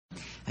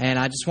And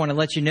I just want to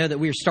let you know that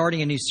we are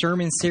starting a new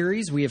sermon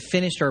series. We have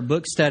finished our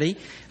book study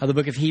of the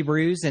book of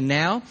Hebrews, and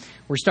now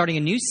we're starting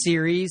a new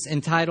series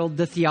entitled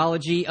The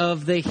Theology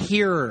of the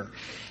Hearer.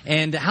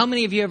 And how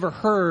many of you ever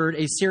heard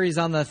a series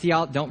on the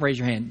don't raise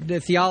your hand, the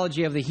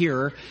theology of the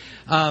hearer?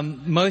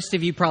 Most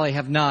of you probably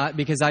have not,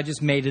 because I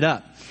just made it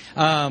up.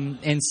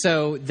 And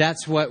so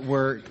that's what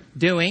we're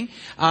doing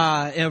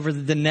over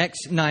the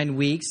next 9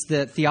 weeks,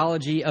 the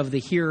theology of the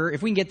hearer.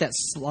 If we can get that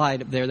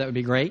slide up there, that would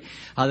be great.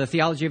 The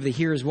theology of the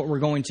hearer is what we're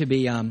going to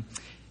be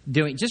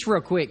doing. Just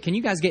real quick, can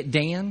you guys get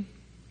Dan?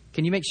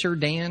 Can you make sure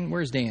Dan,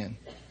 where's Dan?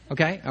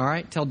 Okay, all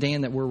right. Tell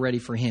Dan that we're ready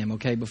for him,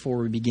 okay, before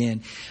we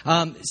begin.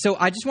 So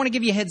I just want to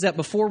give you a heads up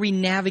before we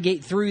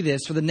navigate through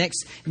this for the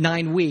next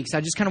 9 weeks. I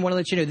just kind of want to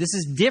let you know this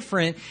is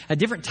a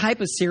different type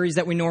of series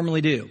that we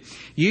normally do.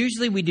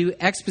 Usually we do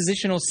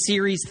expositional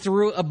series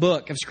through a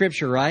book of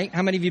Scripture, right?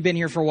 How many of you have been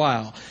here for a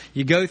while?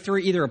 You go through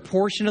either a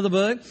portion of the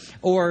book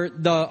or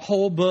the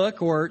whole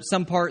book or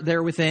some part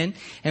there within.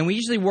 And we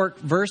usually work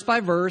verse by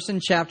verse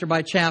and chapter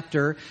by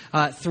chapter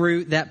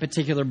through that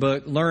particular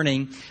book,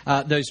 learning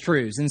those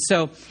truths. And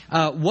so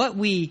what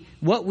we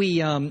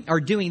are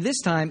doing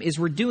this time is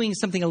we're doing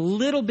something a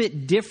little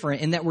bit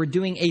different in that we're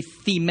doing a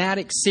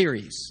thematic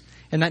series.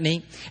 Isn't that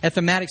neat? A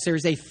thematic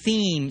series, a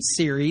theme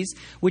series,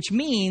 which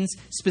means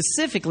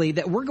specifically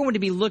that we're going to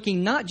be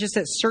looking not just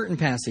at certain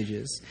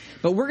passages,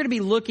 but we're going to be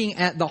looking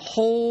at the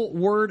whole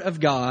Word of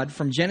God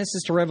from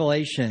Genesis to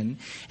Revelation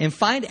and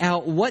find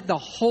out what the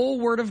whole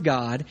Word of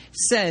God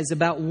says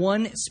about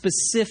one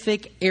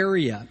specific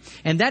area.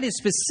 And that is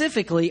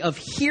specifically of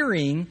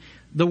hearing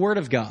the Word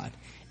of God.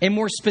 And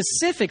more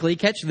specifically,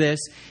 catch this,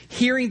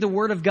 hearing the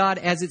Word of God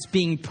as it's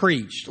being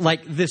preached,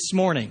 like this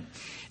morning.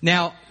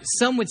 Now,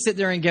 some would sit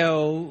there and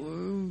go,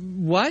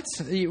 what?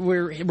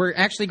 We're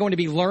actually going to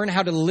be learning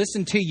how to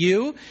listen to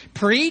you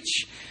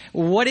preach?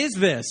 What is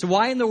this?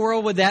 Why in the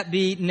world would that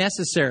be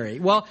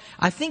necessary? Well,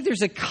 I think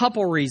there's a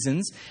couple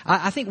reasons.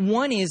 I think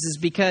one is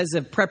because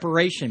of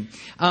preparation.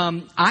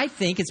 I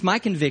think it's my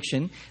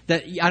conviction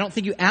that I don't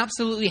think you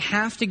absolutely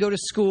have to go to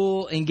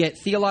school and get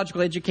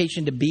theological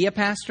education to be a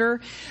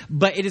pastor,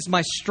 but it is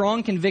my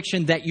strong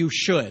conviction that you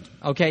should.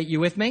 Okay,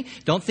 you with me?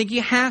 Don't think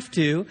you have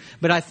to,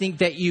 but I think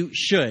that you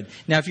should.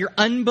 Now, if you're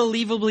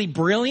unbelievably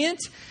brilliant,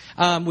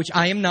 which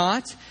I am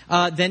not,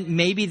 then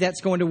maybe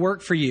that's going to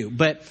work for you.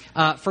 But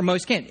for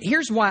most can't.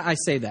 Here's why I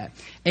say that.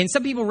 And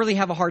some people really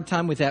have a hard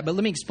time with that. But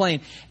let me explain.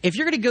 If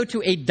you're going to go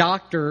to a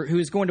doctor who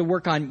is going to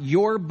work on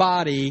your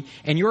body,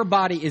 and your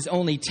body is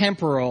only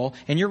temporal,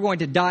 and you're going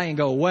to die and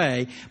go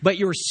away, but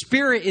your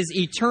spirit is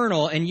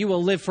eternal, and you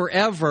will live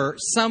forever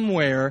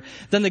somewhere,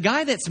 then the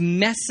guy that's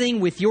messing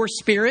with your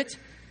spirit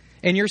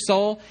and your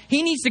soul,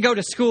 he needs to go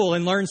to school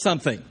and learn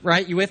something,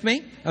 right? You with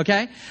me?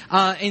 Okay?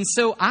 And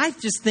so I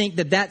just think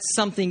that that's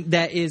something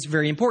that is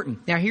very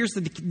important. Now, here's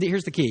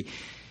the key.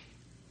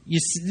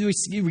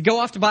 We go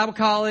off to Bible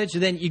college,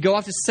 and then you go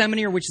off to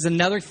seminary, which is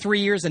another 3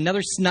 years,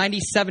 another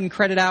 97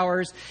 credit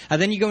hours.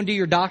 Then you go and do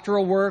your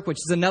doctoral work, which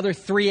is another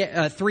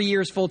 3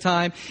 years full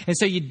time. And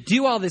so you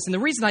do all this, and the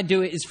reason I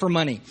do it is for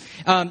money.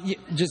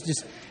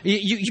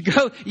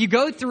 You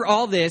go through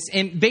all this,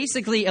 and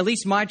basically, at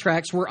least my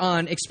tracks were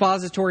on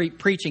expository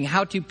preaching,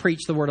 how to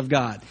preach the Word of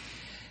God.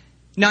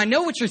 Now, I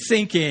know what you're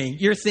thinking.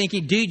 You're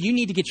thinking, dude, you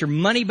need to get your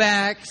money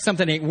back.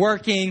 Something ain't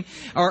working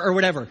or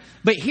whatever.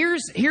 But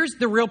here's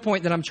the real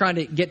point that I'm trying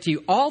to get to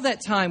you. All that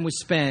time was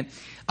spent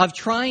of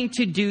trying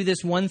to do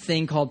this one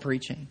thing called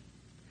preaching.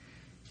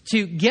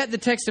 To get the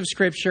text of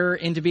Scripture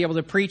and to be able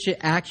to preach it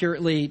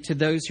accurately to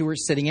those who are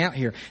sitting out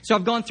here. So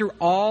I've gone through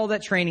all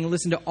that training,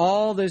 listened to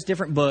all those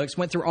different books,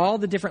 went through all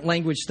the different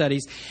language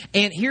studies.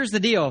 And here's the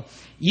deal.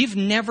 You've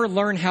never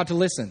learned how to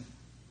listen.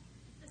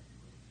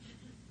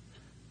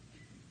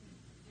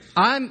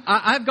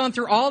 I've gone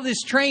through all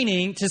this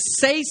training to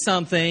say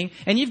something,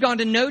 and you've gone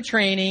to no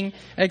training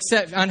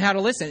except on how to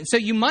listen. So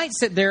you might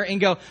sit there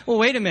and go, well,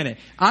 wait a minute.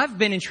 I've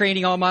been in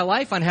training all my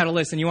life on how to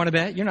listen. You want to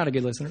bet? You're not a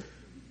good listener.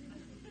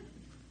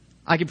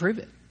 I can prove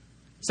it.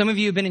 Some of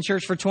you have been in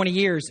church for 20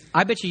 years.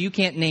 I bet you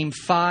can't name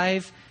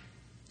 5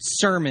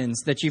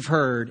 sermons that you've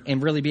heard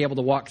and really be able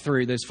to walk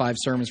through those 5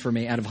 sermons for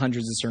me out of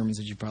hundreds of sermons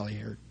that you've probably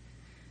heard.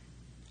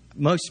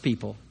 Most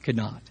people could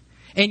not.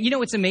 And you know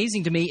what's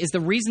amazing to me is the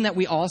reason that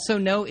we also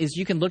know is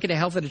you can look at a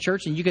health at a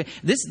church and you can,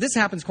 this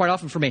happens quite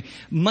often for me.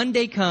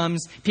 Monday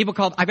comes, people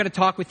call, I've got to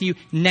talk with you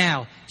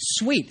now.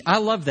 Sweet. I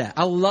love that.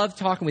 I love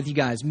talking with you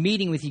guys,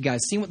 meeting with you guys,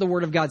 seeing what the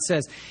Word of God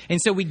says.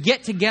 And so we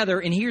get together,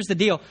 and here's the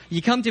deal.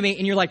 You come to me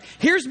and you're like,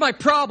 here's my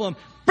problem.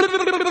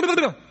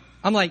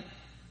 I'm like,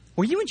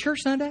 were you in church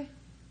Sunday?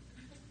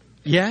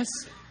 Yes.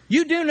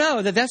 You do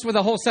know that that's what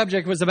the whole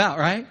subject was about,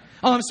 right?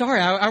 Oh, I'm sorry.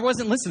 I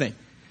wasn't listening.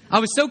 I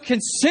was so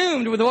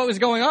consumed with what was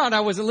going on, I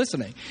wasn't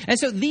listening. And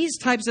so these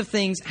types of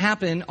things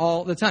happen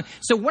all the time.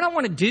 So what I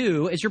want to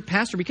do as your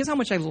pastor, because how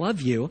much I love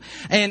you,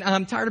 and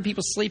I'm tired of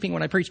people sleeping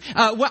when I preach,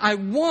 what I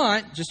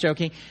want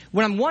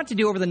to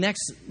do over the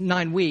next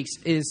 9 weeks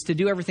is to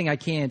do everything I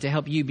can to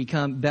help you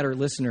become better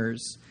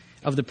listeners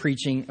of the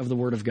preaching of the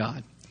Word of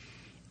God.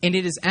 And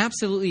it is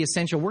absolutely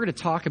essential. We're going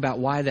to talk about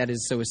why that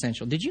is so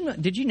essential. Did you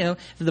know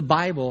that the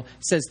Bible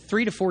says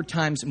 3 to 4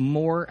 times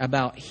more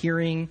about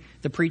hearing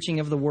the preaching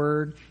of the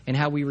Word and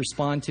how we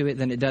respond to it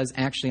than it does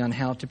actually on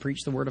how to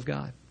preach the Word of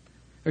God?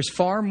 There's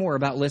far more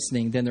about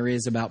listening than there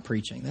is about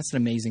preaching. That's an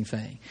amazing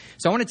thing.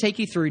 So I want to take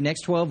you through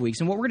next 12 weeks.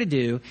 And what we're going to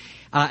do,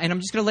 and I'm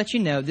just going to let you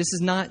know, this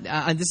is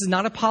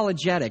not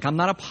apologetic. I'm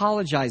not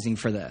apologizing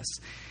for this.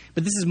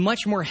 But this is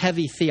much more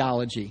heavy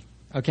theology,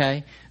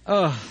 okay?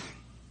 Oh,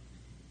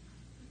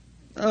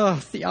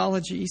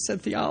 theology. He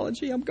said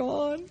theology. I'm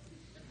gone.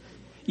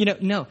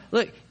 No.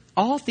 Look,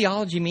 all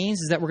theology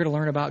means is that we're going to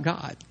learn about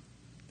God.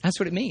 That's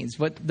what it means,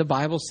 what the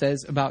Bible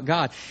says about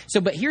God.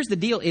 But here's the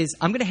deal is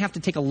I'm going to have to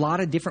take a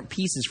lot of different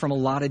pieces from a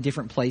lot of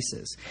different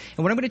places.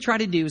 And what I'm going to try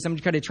to do is I'm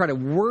going to try to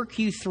work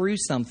you through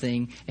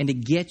something and to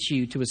get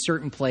you to a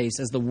certain place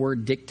as the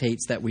Word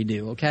dictates that we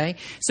do, okay?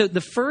 So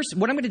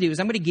what I'm going to do is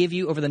I'm going to give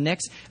you over the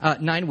next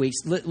 9 weeks,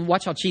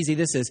 watch how cheesy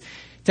this is,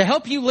 to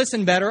help you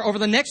listen better over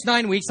the next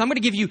 9 weeks, I'm going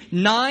to give you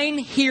 9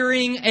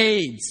 hearing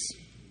aids.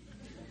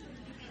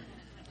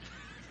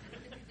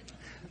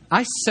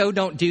 I so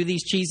don't do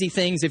these cheesy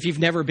things if you've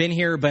never been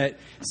here, but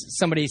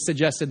somebody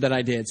suggested that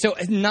I did. So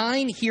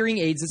 9 hearing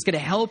aids is going to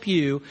help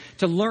you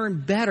to learn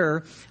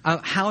better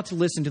how to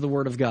listen to the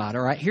Word of God.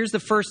 All right, here's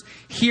the first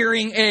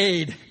hearing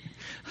aid.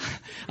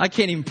 I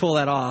can't even pull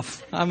that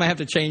off. I might have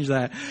to change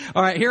that.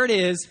 All right, here it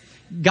is.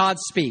 God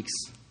speaks.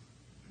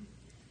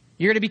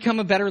 You're going to become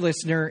a better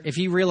listener if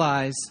you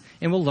realize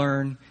and will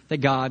learn that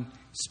God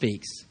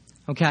speaks.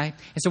 Okay?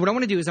 And so what I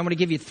want to do is I want to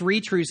give you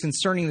 3 truths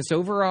concerning this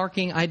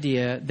overarching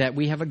idea that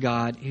we have a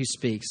God who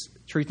speaks.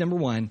 Truth number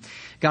 1,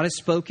 God has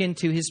spoken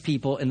to his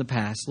people in the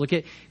past. Look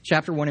at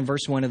chapter 1 and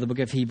verse 1 of the book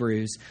of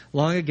Hebrews.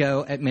 Long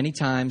ago, at many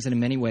times and in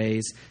many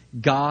ways,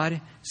 God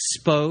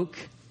spoke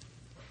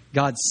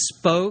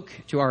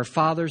to our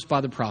fathers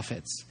by the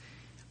prophets.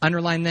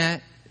 Underline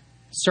that,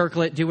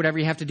 circle it, do whatever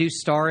you have to do,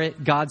 star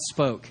it. God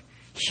spoke.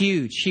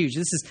 Huge. This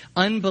is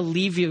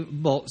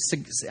unbelievably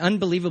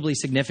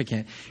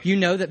significant. You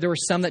know that there are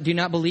some that do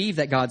not believe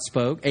that God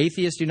spoke.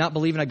 Atheists do not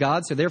believe in a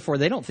God, so therefore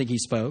they don't think he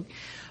spoke.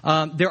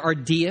 There are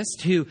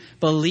deists who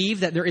believe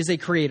that there is a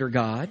creator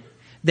God,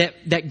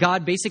 that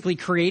God basically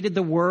created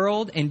the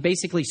world and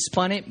basically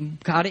spun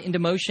it, got it into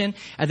motion.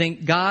 I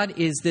think God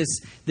is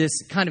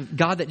this kind of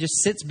God that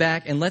just sits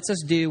back and lets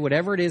us do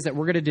whatever it is that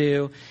we're going to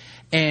do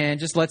and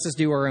just lets us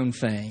do our own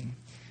thing.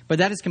 But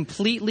that is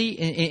completely,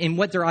 in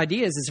what their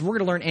idea is if we're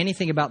going to learn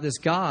anything about this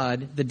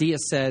God, the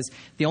deist says,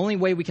 the only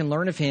way we can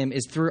learn of him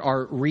is through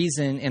our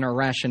reason and our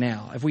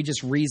rationale, if we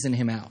just reason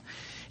him out.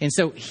 And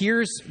so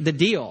here's the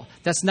deal.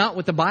 That's not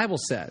what the Bible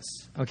says.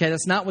 Okay,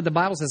 that's not what the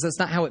Bible says. That's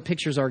not how it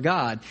pictures our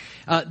God.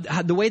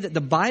 The way that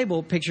the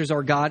Bible pictures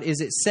our God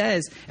is it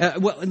says,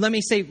 let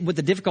me say what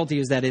the difficulty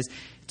is that is,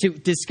 to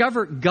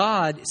discover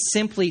God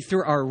simply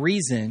through our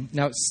reason.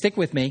 Now, stick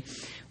with me.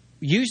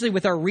 Usually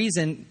with our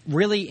reason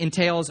really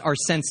entails our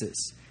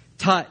senses.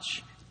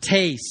 Touch,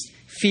 taste,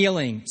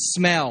 feeling,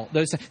 smell.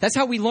 That's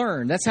how we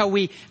learn. That's how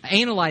we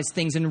analyze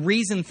things and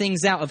reason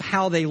things out of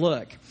how they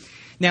look.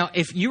 Now,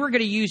 if you were going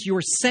to use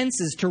your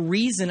senses to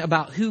reason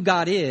about who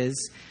God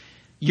is,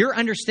 your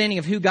understanding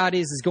of who God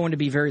is going to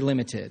be very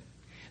limited.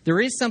 There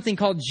is something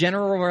called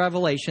general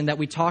revelation that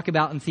we talk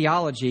about in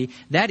theology.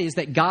 That is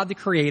that God the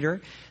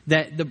Creator,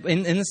 in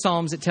the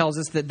Psalms it tells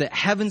us that the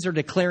heavens are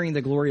declaring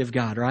the glory of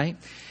God, right?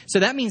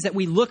 So that means that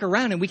we look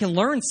around and we can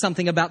learn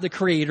something about the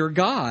Creator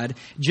God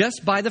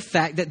just by the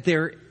fact that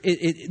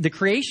the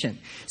creation.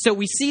 So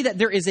we see that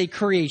there is a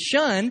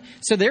creation,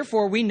 so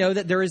therefore we know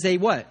that there is a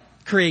what?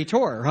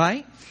 Creator,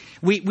 right?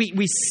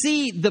 We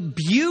see the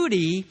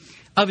beauty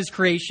of his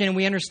creation and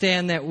we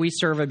understand that we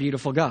serve a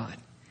beautiful God.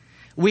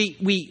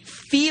 We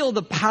feel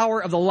the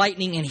power of the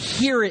lightning and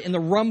hear it in the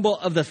rumble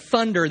of the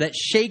thunder that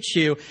shakes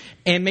you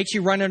and makes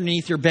you run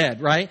underneath your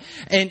bed, right?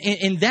 And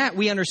in that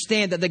we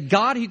understand that the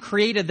God who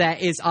created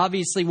that is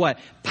obviously what?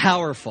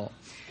 Powerful.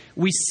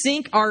 We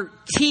sink our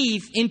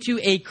teeth into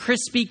a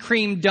Krispy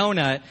Kreme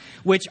donut,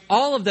 which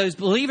all of those,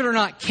 believe it or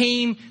not,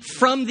 came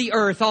from the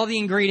earth, all the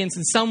ingredients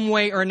in some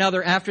way or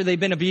another after they've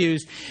been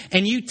abused.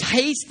 And you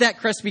taste that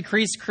Krispy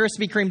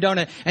Kreme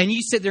donut and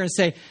you sit there and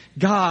say,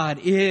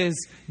 God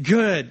is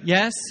good.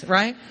 Yes,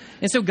 right?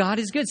 And so God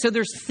is good. So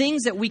there's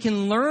things that we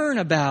can learn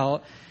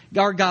about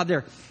our God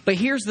there. But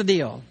here's the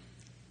deal.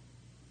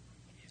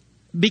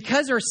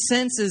 Because our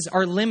senses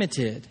are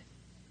limited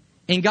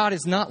and God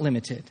is not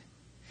limited,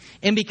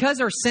 and because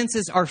our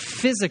senses are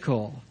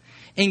physical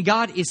and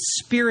God is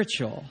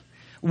spiritual,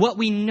 what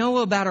we know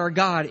about our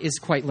God is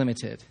quite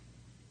limited.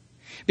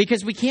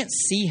 Because we can't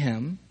see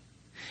him,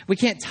 we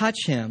can't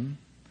touch him,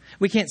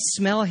 we can't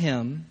smell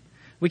him,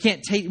 we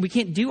can't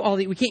do all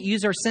the, we can't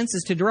use our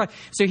senses to derive.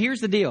 So here's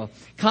the deal.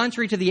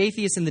 Contrary to the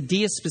atheists and the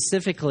deists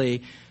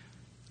specifically,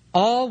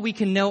 all we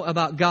can know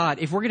about God,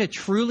 if we're going to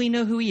truly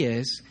know who he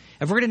is,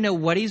 if we're going to know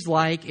what he's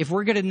like, if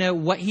we're going to know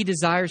what he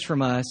desires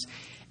from us,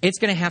 it's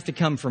going to have to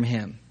come from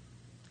him.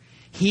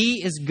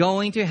 He is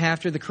going to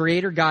have to, the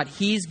Creator God,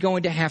 he's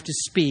going to have to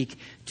speak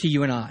to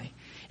you and I.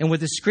 And what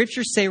the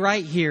scriptures say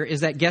right here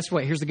is that, guess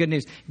what? Here's the good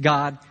news.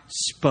 God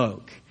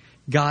spoke.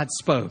 God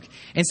spoke.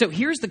 And so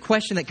here's the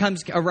question that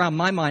comes around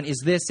my mind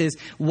is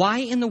why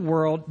in the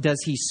world does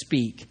he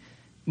speak?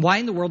 Why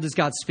in the world does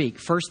God speak?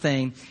 First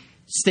thing,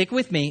 stick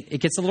with me. It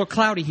gets a little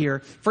cloudy here.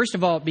 First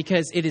of all,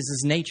 because it is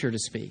his nature to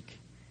speak.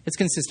 It's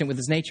consistent with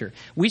his nature.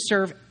 We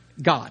serve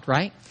God,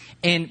 right?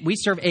 And we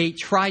serve a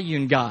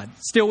triune God.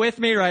 Still with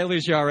me, or I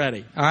lose you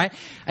already? All right?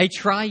 A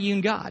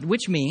triune God,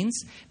 which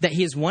means that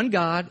he is one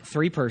God,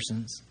 three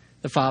persons,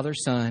 the Father,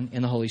 Son,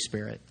 and the Holy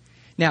Spirit.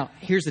 Now,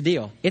 here's the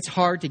deal. It's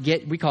hard to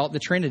get, we call it the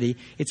Trinity.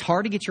 It's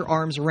hard to get your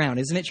arms around,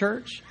 isn't it,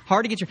 church?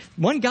 Hard to get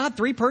one God,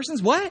 three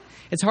persons? What?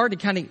 It's hard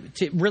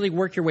to really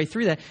work your way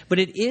through that. But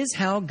it is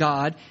how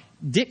God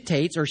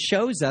dictates or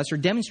shows us or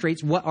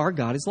demonstrates what our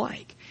God is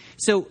like.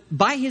 So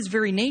by his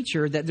very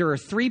nature that there are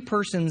three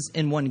persons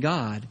in one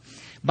God,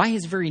 by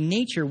his very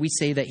nature we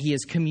say that he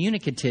is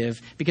communicative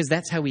because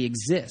that's how he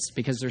exists,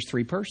 because there's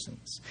three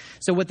persons.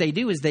 So what they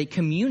do is they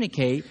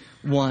communicate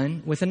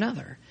one with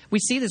another. We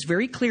see this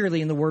very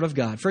clearly in the Word of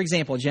God. For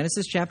example,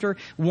 Genesis chapter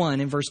 1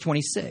 and verse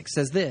 26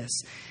 says this,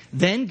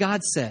 "Then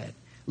God said,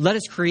 let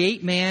us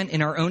create man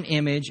in our own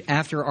image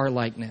after our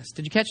likeness."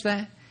 Did you catch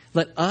that?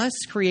 Let us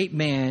create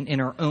man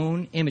in our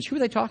own image. Who are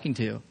they talking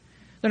to?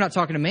 They're not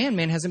talking to man.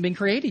 Man hasn't been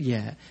created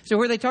yet. So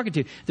who are they talking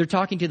to? They're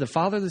talking to the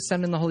Father, the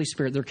Son, and the Holy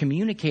Spirit. They're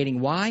communicating.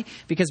 Why?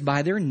 Because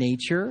by their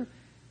nature,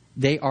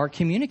 they are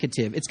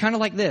communicative. It's kind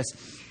of like this.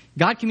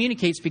 God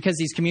communicates because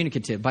he's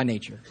communicative by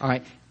nature. All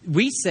right.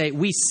 We say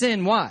we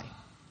sin. Why?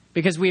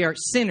 Because we are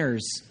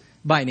sinners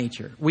by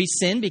nature. We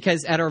sin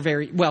because at our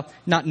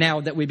not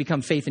now that we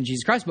become faith in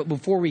Jesus Christ, but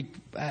before we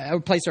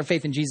place our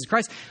faith in Jesus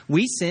Christ,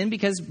 we sin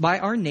because by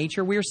our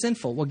nature we are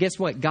sinful. Well, guess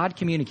what? God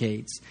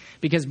communicates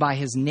because by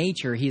his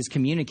nature he is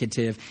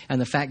communicative,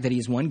 and the fact that he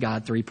is one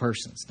God, three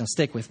persons. Now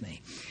stick with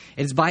me.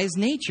 It is by his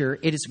nature.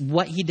 It is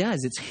what he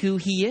does. It's who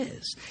he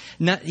is.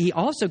 Now, he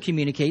also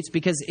communicates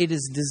because it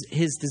is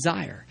his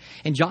desire.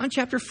 In John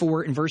chapter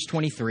 4 and verse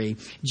 23,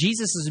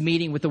 Jesus is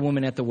meeting with the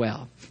woman at the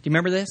well. Do you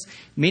remember this?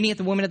 Meeting at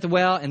the woman at the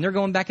well, and they're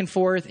going back and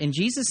forth. And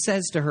Jesus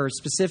says to her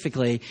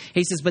specifically,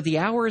 he says, "But the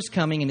hour is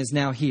coming and is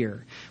now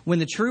here, when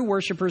the true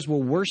worshipers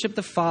will worship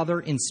the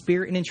Father in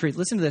spirit and in truth."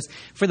 Listen to this.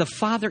 "For the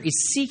Father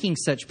is seeking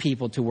such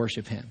people to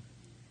worship him."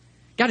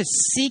 God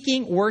is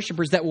seeking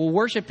worshipers that will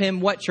worship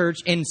him, what, church?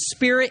 In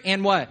spirit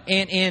and what?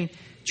 And in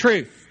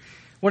truth.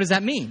 What does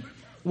that mean?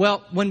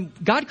 Well, when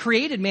God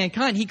created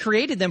mankind, he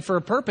created them for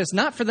a purpose,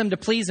 not for them to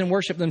please and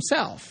worship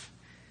themselves,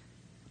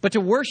 but to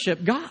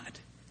worship God.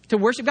 To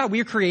worship God. We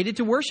are created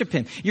to worship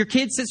him. Your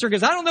kid sits there and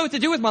goes, "I don't know what to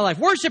do with my life."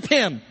 Worship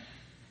him.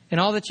 And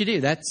all that you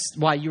do, that's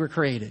why you were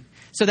created.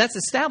 So that's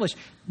established.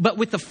 But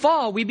with the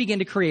fall, we begin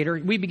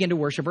to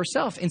worship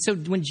ourselves. And so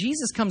when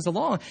Jesus comes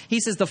along,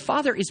 he says the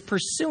Father is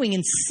pursuing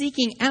and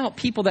seeking out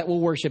people that will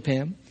worship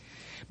him.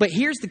 But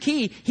here's the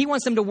key. He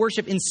wants them to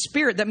worship in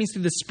spirit. That means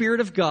through the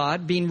Spirit of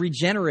God, being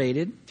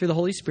regenerated through the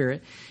Holy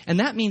Spirit. And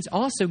that means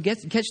also,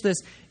 catch this,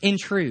 in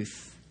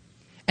truth.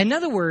 In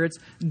other words,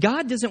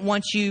 God doesn't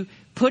want you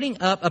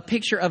putting up a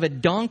picture of a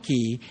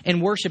donkey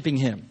and worshiping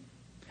him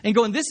and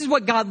going, "This is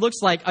what God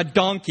looks like, a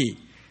donkey."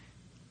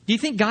 Do you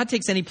think God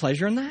takes any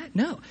pleasure in that?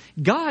 No.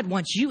 God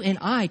wants you and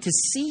I to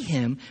see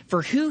him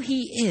for who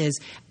he is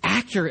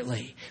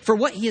accurately, for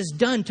what he has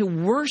done to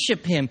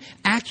worship him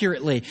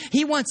accurately.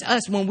 He wants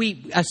us, when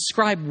we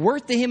ascribe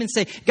worth to him and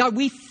say, "God,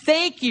 we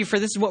thank you for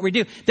this is what we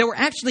do," that we're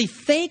actually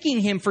thanking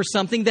him for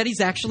something that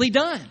he's actually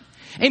done,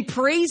 and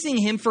praising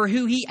him for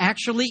who he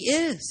actually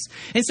is.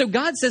 And so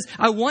God says,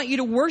 "I want you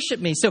to worship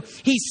me." So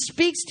he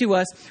speaks to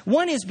us.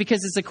 One is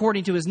because it's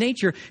according to his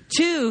nature.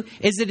 Two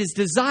is it his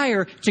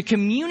desire to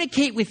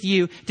communicate with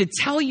you, to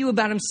tell you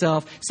about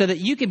himself so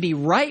that you can be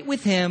right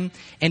with him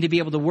and to be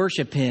able to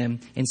worship him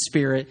in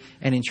spirit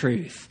and in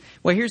truth.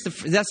 Well,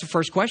 that's the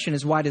first question,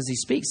 is why does he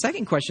speak?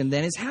 Second question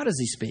then is, how does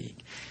he speak?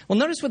 Well,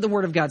 notice what the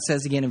Word of God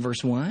says again in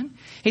verse 1.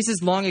 He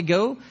says, "Long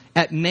ago,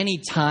 at many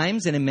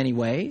times and in many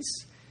ways."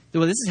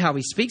 Well, this is how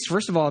he speaks.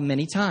 First of all,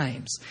 many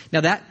times.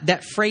 Now,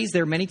 that phrase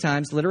there, many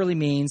times, literally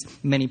means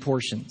many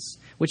portions,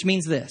 which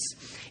means this,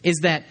 is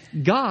that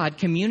God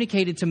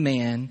communicated to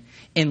man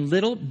in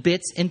little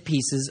bits and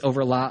pieces over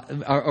a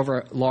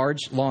large,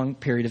 long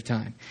period of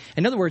time.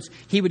 In other words,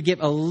 he would give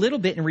a little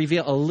bit and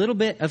reveal a little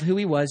bit of who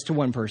he was to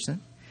one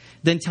person.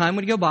 Then time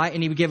would go by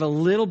and he would give a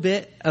little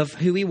bit of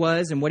who he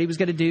was and what he was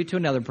going to do to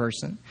another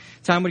person.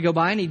 Time would go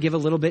by and he'd give a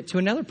little bit to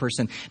another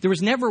person. There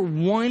was never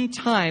one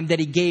time that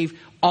he gave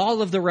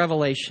all of the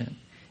revelation.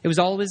 It was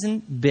always in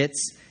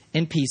bits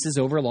and pieces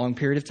over a long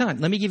period of time.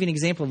 Let me give you an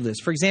example of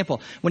this. For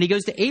example, when he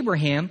goes to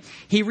Abraham,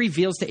 he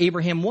reveals to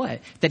Abraham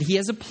what? That he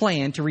has a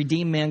plan to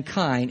redeem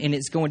mankind, and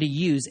it's going to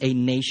use a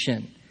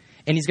nation.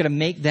 And he's going to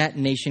make that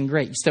nation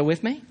great. You still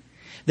with me?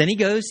 Then he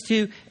goes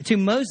to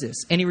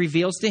Moses and he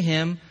reveals to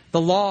him the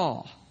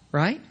law,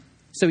 right?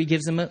 So he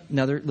gives him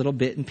another little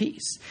bit and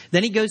piece.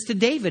 Then he goes to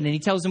David and he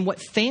tells him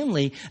what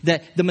family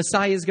that the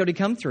Messiah is going to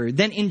come through.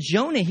 Then in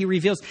Jonah, he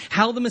reveals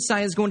how the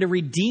Messiah is going to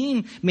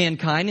redeem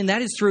mankind, and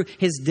that is through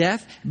his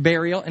death,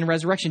 burial, and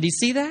resurrection. Do you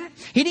see that?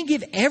 He didn't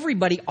give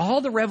everybody all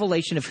the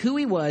revelation of who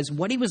he was,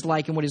 what he was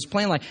like, and what his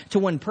plan like to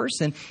one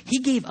person. He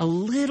gave a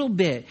little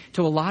bit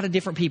to a lot of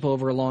different people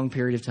over a long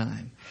period of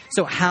time.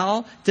 So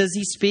how does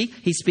he speak?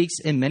 He speaks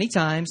in many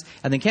times,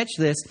 and then catch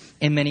this,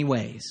 in many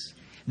ways.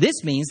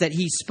 This means that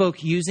he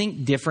spoke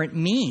using different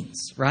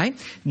means, right?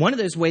 One of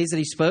those ways that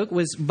he spoke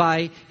was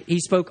he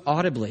spoke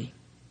audibly.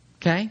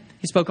 Okay?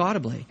 He spoke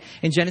audibly.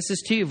 In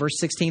Genesis 2, verse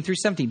 16 through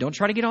 17. Don't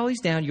try to get all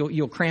these down.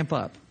 You'll cramp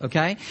up.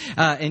 Okay?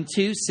 In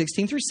 2,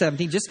 16 through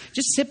 17, just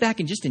sit back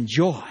and just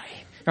enjoy.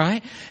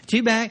 Right?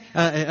 You guys,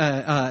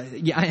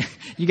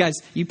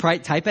 you probably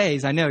type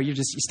A's. I know you're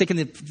sticking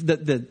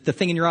the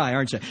thing in your eye,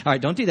 aren't you? All right,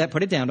 don't do that.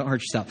 Put it down. Don't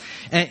hurt yourself.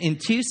 In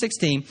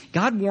 2:16,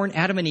 God warned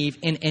Adam and Eve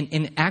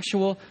in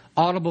actual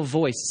audible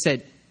voice,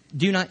 said,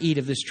 "Do not eat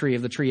of this tree,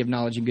 of the tree of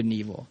knowledge of good and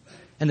evil.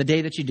 And the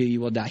day that you do, you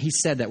will die." He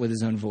said that with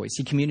his own voice.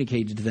 He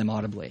communicated to them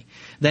audibly.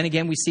 Then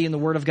again, we see in the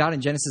Word of God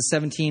in Genesis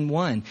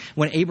 17:1,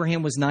 when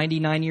Abraham was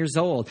 99 years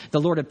old, the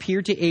Lord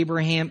appeared to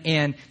Abraham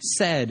and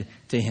said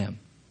to him.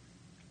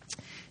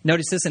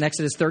 Notice this in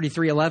Exodus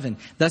 33:11.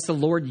 Thus the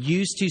Lord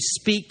used to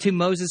speak to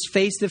Moses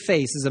face to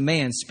face as a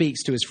man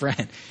speaks to his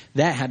friend.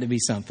 That had to be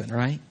something,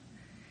 right?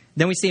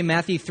 Then we see in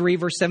Matthew 3,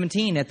 verse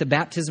 17, at the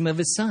baptism of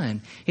his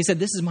son, he said,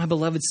 "This is my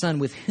beloved son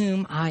with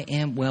whom I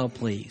am well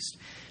pleased."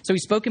 So he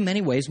spoke in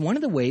many ways. One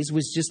of the ways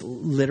was just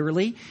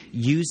literally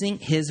using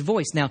his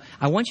voice. Now,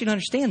 I want you to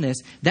understand this.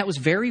 That was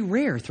very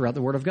rare throughout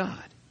the Word of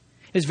God.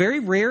 It's very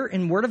rare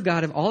in Word of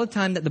God of all the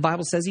time that the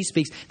Bible says he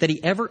speaks that he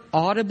ever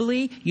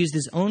audibly used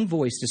his own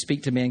voice to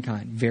speak to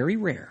mankind. Very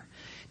rare.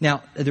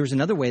 Now, there was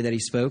another way that he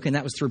spoke, and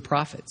that was through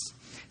prophets.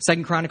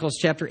 2 Chronicles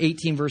chapter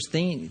 18, verse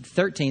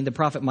 13, the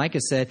prophet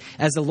Micah said,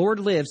 "As the Lord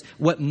lives,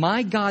 what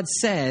my God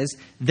says,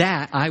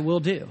 that I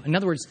will do." In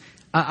other words,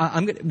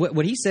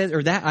 what he says,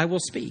 or that I will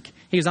speak.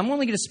 He goes, I'm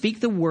only going to speak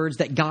the words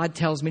that God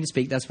tells me to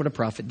speak. That's what a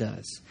prophet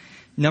does.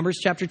 Numbers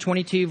chapter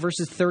 22,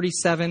 verses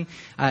 37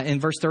 and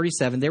verse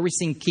 37. There we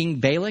see King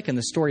Balak and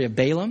the story of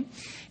Balaam.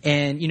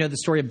 And you know the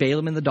story of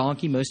Balaam and the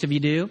donkey, most of you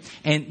do.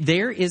 And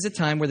there is a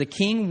time where the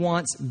king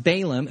wants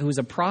Balaam, who is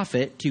a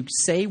prophet, to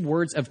say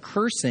words of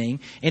cursing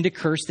and to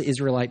curse the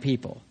Israelite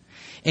people.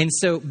 And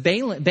so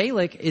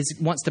Balak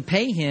wants to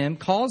pay him,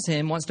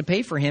 wants to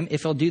pay for him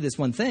if he'll do this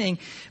one thing,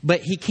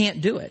 but he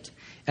can't do it.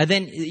 And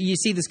then you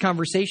see this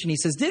conversation. He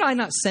says, "Did I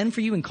not send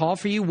for you and call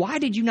for you? Why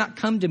did you not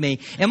come to me?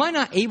 Am I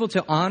not able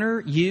to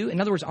honor you?"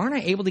 In other words, aren't I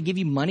able to give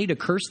you money to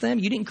curse them?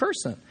 You didn't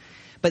curse them.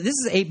 But this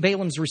is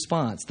Balaam's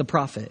response, the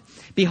prophet.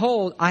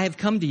 "Behold, I have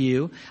come to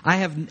you.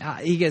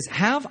 He goes,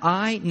 have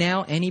I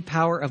now any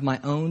power of my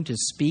own to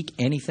speak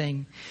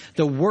anything?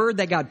 The word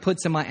that God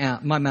puts in my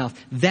mouth,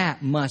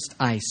 that must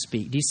I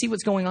speak." Do you see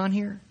what's going on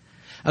here?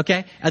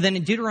 Okay. And then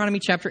in Deuteronomy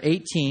chapter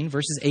 18,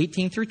 verses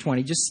 18 through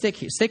 20, just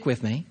stick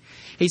with me.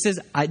 He says,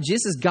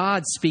 just as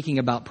God's speaking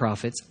about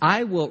prophets,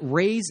 "I will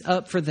raise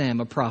up for them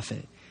a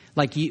prophet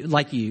like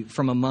you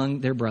from among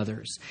their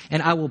brothers.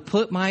 And I will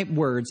put my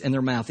words in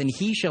their mouth, and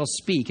he shall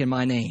speak in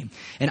my name.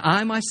 And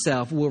I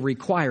myself will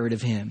require it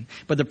of him.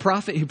 But the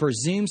prophet who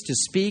presumes to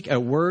speak a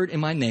word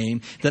in my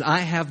name that I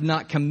have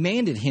not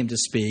commanded him to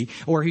speak,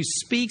 or who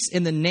speaks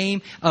in the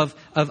name of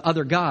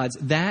other gods,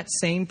 that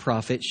same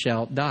prophet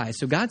shall die."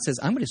 So God says,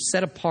 I'm going to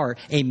set apart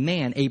a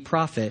man, a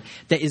prophet,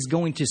 that is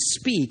going to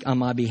speak on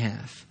my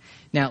behalf.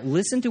 Now,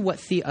 listen to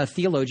what a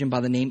theologian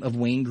by the name of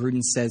Wayne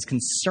Grudem says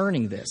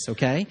concerning this,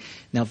 okay?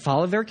 Now,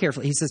 follow very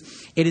carefully. He says,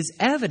 "It is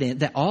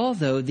evident that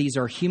although these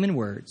are human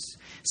words,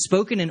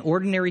 spoken in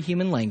ordinary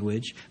human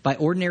language by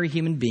ordinary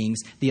human beings,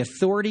 the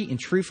authority and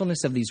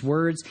truthfulness of these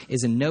words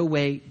is in no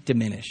way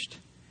diminished."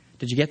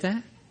 Did you get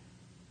that?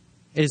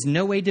 It is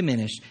no way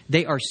diminished.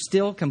 They are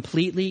still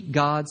completely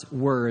God's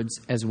words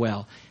as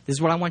well. This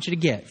is what I want you to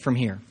get from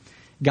here.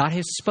 God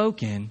has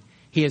spoken.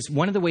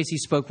 One of the ways he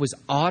spoke was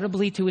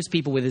audibly to his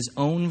people with his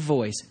own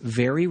voice.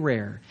 Very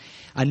rare.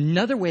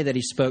 Another way that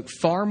he spoke,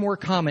 far more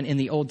common in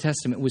the Old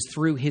Testament, was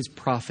through his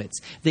prophets.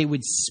 They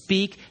would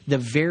speak the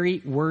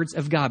very words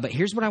of God. But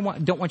here's what I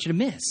don't want you to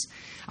miss.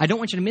 I don't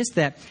want you to miss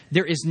that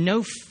there is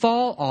no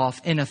fall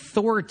off in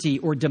authority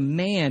or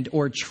demand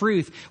or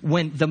truth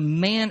when the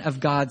man of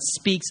God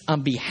speaks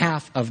on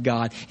behalf of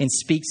God and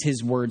speaks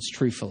his words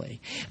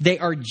truthfully. They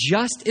are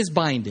just as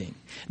binding.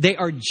 They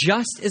are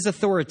just as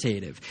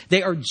authoritative.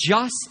 They are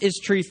just as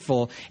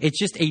truthful. It's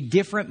just a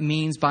different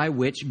means by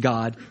which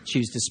God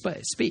chooses to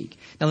speak.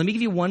 Now, let me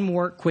give you one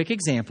more quick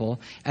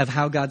example of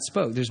how God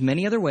spoke. There's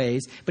many other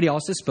ways, but he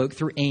also spoke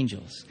through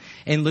angels.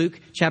 In Luke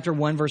chapter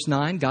 1, verse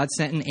 9, God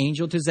sent an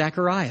angel to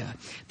Zechariah.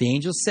 The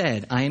angel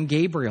said, "I am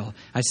Gabriel.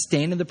 I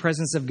stand in the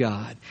presence of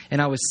God,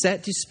 and I was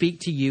set to speak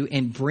to you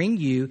and bring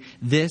you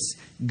this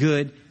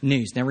good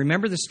news." Now,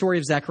 remember the story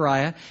of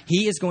Zechariah.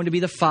 He is going to be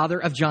the father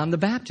of John the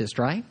Baptist,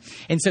 right?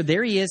 And so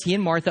there he is, he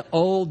and Martha,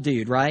 old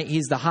dude, right?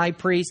 He's the high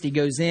priest. He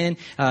goes in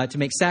to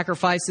make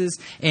sacrifices.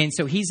 And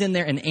so he's in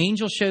there. An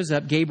angel shows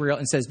up, Gabriel, Gabriel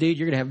and says, dude,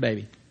 you're going to have a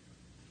baby.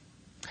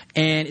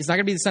 And it's not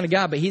going to be the Son of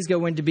God, but he's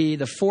going to be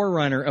the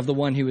forerunner of the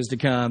one who is to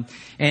come.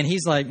 And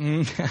he's like, I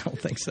don't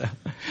think so.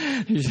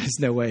 There's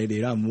just no way,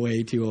 dude. I'm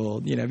way too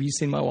old. Have you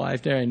seen my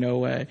wife? There ain't no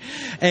way.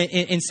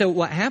 And so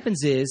what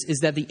happens is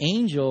that the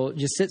angel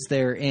just sits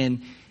there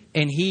and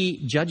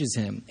he judges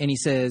him. And he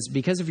says,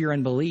 because of your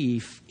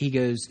unbelief, he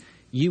goes,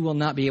 you will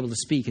not be able to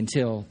speak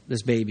until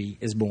this baby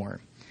is born.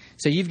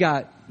 So you've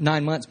got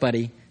 9 months,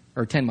 buddy.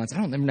 Or 10 months. I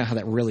don't even know how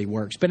that really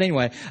works. But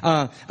anyway,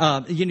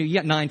 you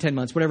got 9, 10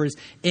 months, whatever it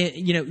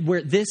is,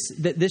 where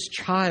this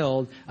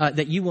child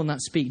that you will not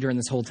speak during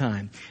this whole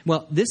time.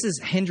 Well, this is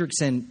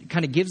Hendrickson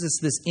kind of gives us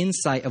this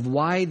insight of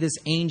why this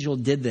angel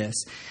did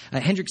this.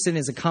 Hendrickson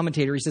is a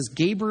commentator. He says,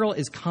 Gabriel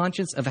is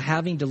conscious of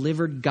having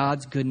delivered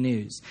God's good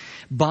news,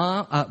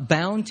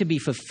 bound to be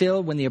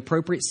fulfilled when the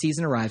appropriate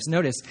season arrives.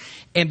 Notice,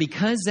 and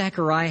because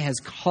Zechariah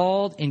has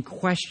called in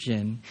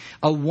question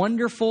a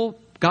wonderful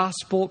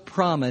gospel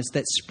promise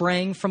that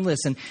sprang from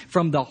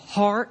the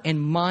heart and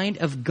mind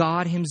of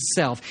God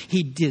himself,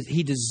 he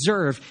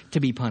deserved to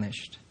be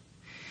punished.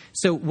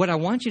 So what I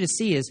want you to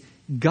see is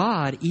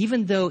God,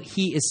 even though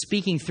he is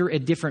speaking through a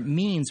different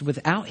means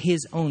without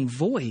his own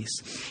voice,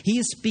 he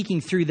is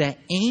speaking through that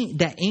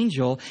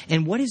angel,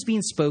 and what is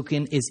being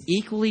spoken is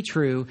equally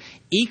true,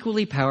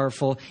 equally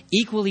powerful,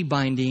 equally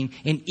binding,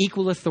 and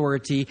equal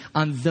authority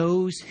on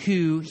those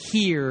who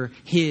hear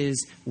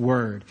his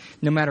word.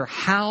 No matter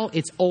how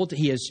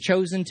he has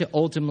chosen to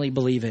ultimately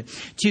believe it.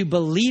 To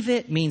believe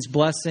it means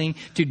blessing.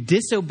 To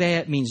disobey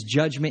it means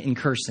judgment and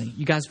cursing.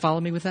 You guys follow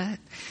me with that?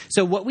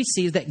 So what we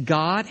see is that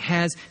God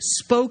has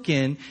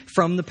spoken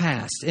from the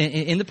past.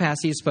 In the past,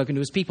 he has spoken to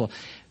his people.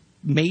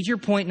 Major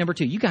point number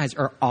 2. You guys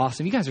are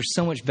awesome. You guys are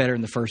so much better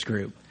in the first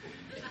group.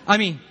 I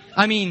mean,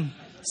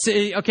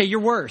 okay, you're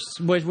worse.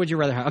 Would you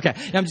rather have? Okay,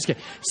 no, I'm just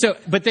kidding. So,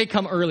 but they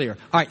come earlier.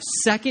 All right,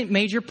 second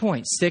major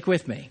point. Stick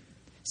with me.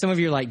 Some of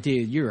you are like,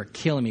 dude, you are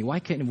killing me. Why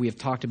couldn't we have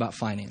talked about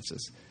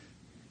finances?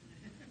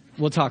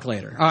 We'll talk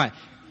later. All right,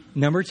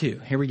 number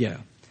 2. Here we go.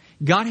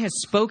 God has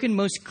spoken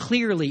most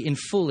clearly and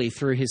fully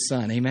through his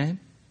Son.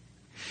 Amen?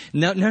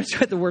 Notice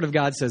what the Word of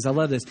God says. I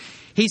love this.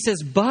 He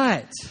says,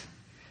 but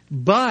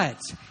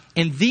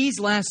in these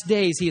last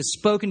days he has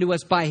spoken to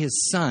us by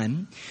his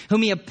Son,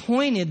 whom he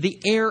appointed the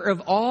heir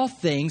of all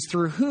things,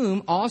 through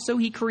whom also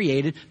he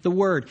created the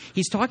Word.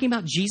 He's talking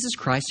about Jesus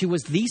Christ, who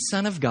was the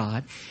Son of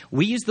God.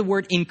 We use the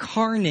word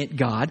incarnate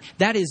God.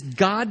 That is,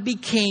 God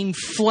became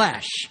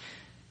flesh.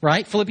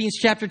 Right? Philippians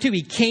chapter 2.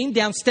 He came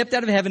down, stepped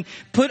out of heaven,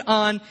 put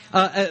on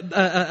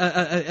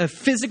a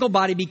physical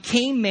body,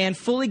 became man,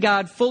 fully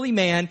God, fully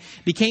man,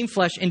 became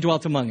flesh, and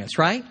dwelt among us.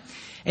 Right?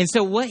 And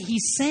so what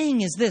he's saying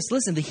is this.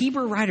 Listen, the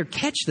Hebrew writer,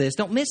 catch this,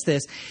 don't miss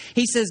this.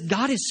 He says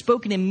God has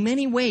spoken in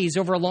many ways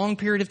over a long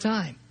period of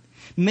time.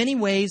 Many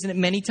ways and at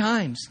many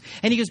times.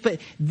 And he goes,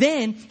 but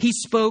then he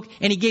spoke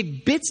and he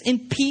gave bits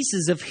and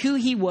pieces of who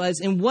he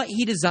was and what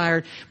he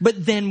desired.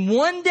 But then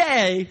one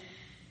day,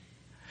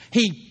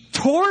 he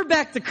tore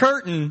back the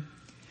curtain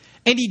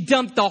and he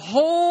dumped the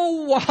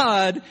whole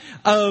wad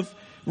of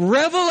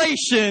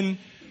revelation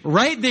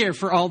right there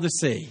for all to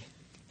see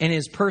in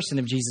his person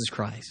of Jesus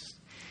Christ.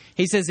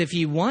 He says, if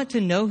you want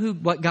to know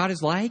what God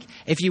is like,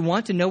 if you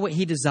want to know what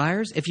he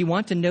desires, if you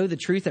want to know the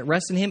truth that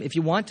rests in him, if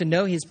you want to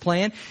know his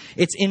plan,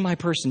 it's in my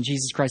person,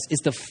 Jesus Christ.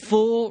 It's the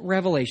full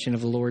revelation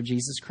of the Lord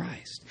Jesus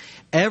Christ.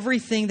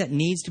 Everything that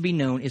needs to be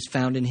known is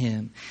found in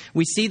him.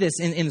 We see this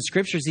in the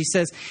scriptures. He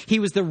says he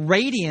was the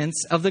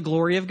radiance of the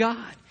glory of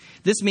God.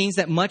 This means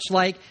that much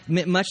like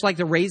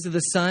the rays of the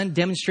sun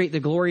demonstrate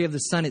the glory of the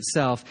sun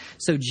itself,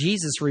 so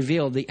Jesus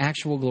revealed the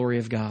actual glory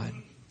of God.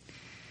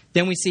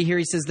 Then we see here,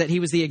 he says that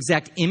he was the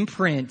exact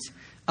imprint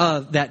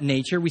of that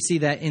nature. We see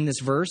that in this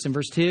verse, in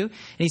verse 2. And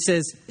he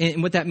says,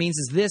 and what that means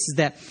is this, is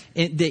that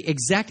the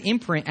exact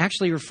imprint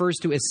actually refers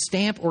to a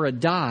stamp or a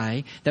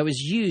dye that was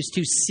used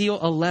to seal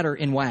a letter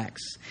in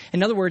wax.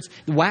 In other words,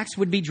 the wax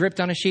would be dripped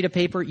on a sheet of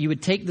paper. You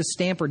would take the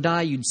stamp or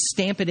dye, you'd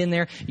stamp it in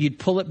there, you'd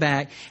pull it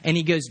back. And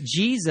he goes,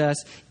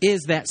 Jesus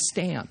is that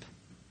stamp.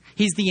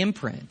 He's the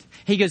imprint.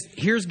 He goes,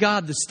 here's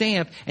God, the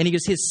stamp. And he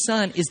goes, his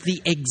Son is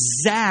the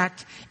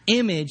exact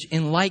image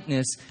and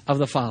likeness of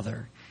the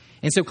Father.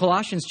 And so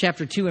Colossians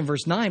chapter 2 and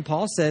verse 9,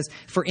 Paul says,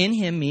 for in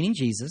him, meaning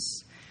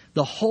Jesus,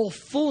 the whole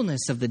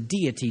fullness of the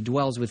deity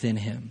dwells within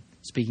him.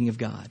 Speaking of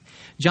God.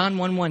 John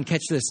 1:1,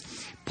 catch this.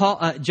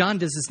 John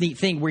does this neat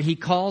thing where he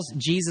calls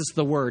Jesus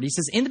the Word. He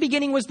says, in the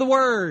beginning was the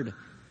Word.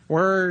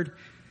 Word.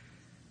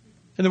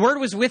 And the Word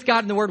was with God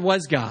and the Word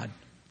was God.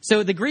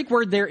 So the Greek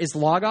word there is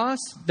logos.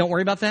 Don't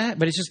worry about that.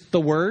 But it's just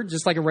the word,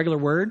 just like a regular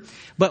word.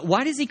 But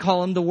why does he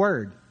call him the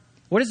Word?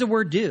 What does the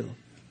Word do?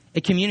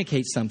 It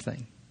communicates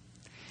something.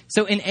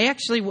 So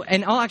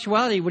in all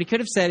actuality, what he could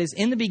have said is,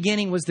 in the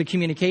beginning was the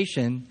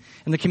communication,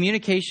 and the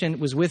communication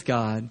was with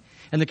God,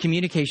 and the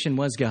communication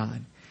was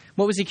God.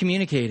 What was he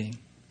communicating?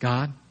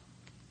 God.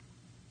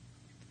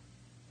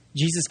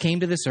 Jesus came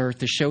to this earth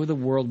to show the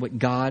world what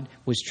God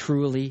was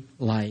truly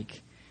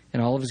like,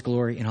 in all of his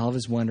glory, in all of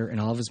his wonder, in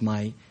all of his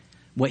might.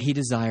 what he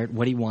desired,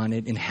 what he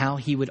wanted, and how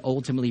he would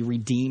ultimately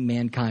redeem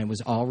mankind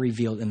was all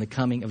revealed in the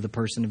coming of the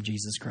person of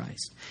Jesus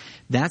Christ.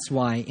 That's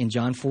why in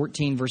John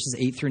 14, verses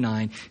 8 through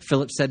 9,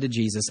 Philip said to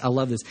Jesus, I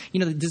love this. You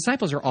know, the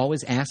disciples are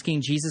always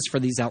asking Jesus for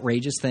these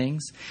outrageous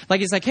things. Like,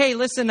 it's like, hey,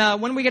 listen,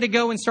 when are we going to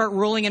go and start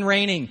ruling and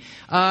reigning?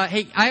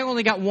 Hey, I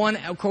only got one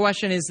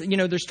question is, you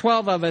know, there's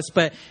 12 of us,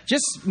 but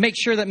just make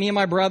sure that me and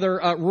my brother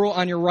rule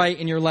on your right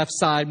and your left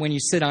side when you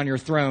sit on your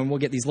throne. We'll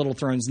get these little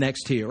thrones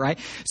next to you, right?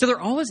 So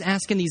they're always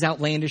asking these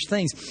outlandish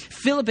things.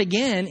 Philip,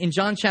 again, in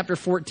John chapter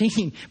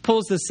 14,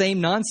 pulls the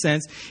same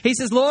nonsense. He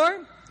says,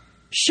 Lord,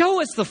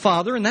 show us the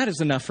Father, and that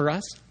is enough for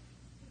us.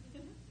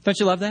 Don't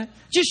you love that?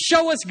 Just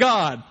show us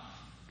God.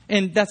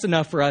 And that's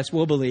enough for us.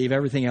 We'll believe.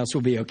 Everything else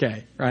will be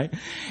okay, right?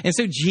 And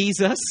so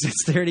Jesus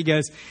sits there and he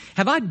goes,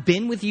 have I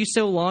been with you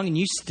so long and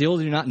you still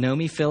do not know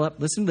me, Philip?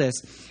 Listen to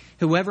this.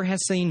 Whoever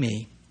has seen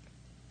me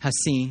has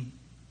seen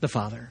the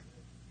Father.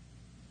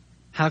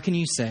 How can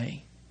you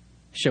say,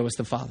 show us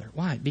the Father?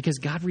 Why? Because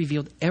God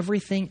revealed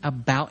everything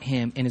about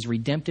him and his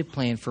redemptive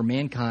plan for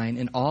mankind,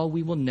 and all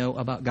we will know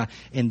about God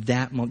in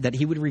that moment, that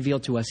he would reveal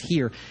to us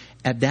here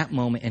at that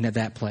moment and at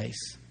that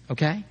place.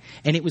 Okay?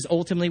 And it was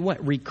ultimately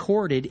what?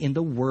 Recorded in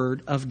the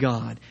Word of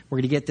God. We're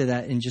going to get to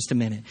that in just a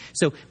minute.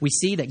 So we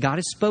see that God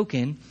has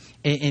spoken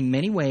in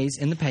many ways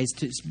in the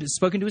past,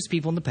 spoken to his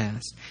people in the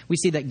past. We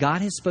see that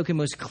God has spoken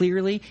most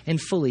clearly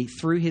and fully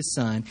through his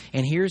Son.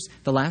 And here's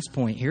the last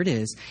point. Here it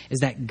is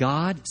that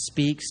God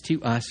speaks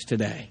to us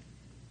today.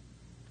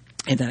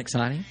 Isn't that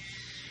exciting?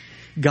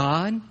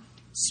 God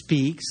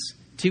speaks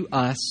to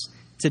us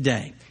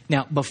today.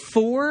 Now,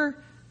 before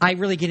I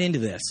really get into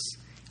this,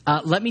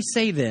 let me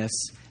say this,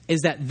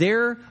 is that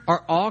there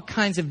are all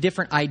kinds of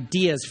different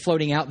ideas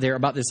floating out there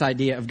about this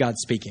idea of God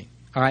speaking.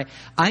 All right.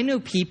 I know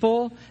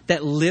people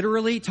that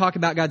literally talk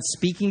about God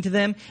speaking to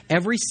them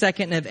every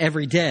second of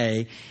every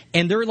day,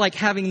 and they're like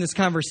having this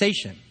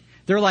conversation.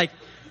 They're like,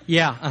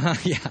 yeah,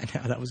 yeah, I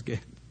know, that was good.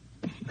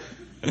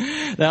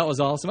 That was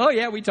awesome. Oh,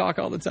 yeah, we talk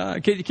all the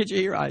time. Could you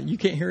hear? You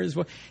can't hear his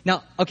voice.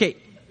 Now, okay,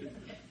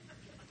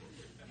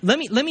 let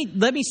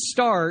me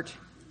start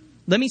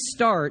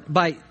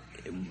by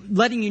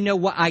letting you know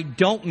what I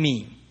don't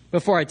mean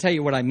before I tell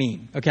you what I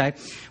mean, okay?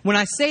 When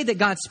I say that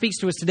God speaks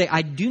to us today,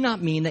 I do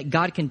not mean that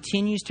God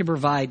continues to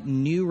provide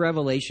new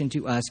revelation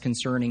to us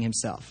concerning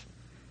himself.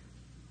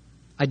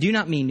 I do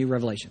not mean new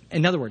revelation.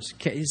 In other words,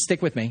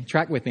 stick with me,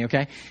 track with me,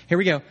 okay? Here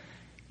we go.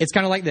 It's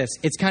kind of like this.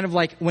 It's kind of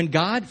like when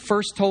God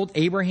first told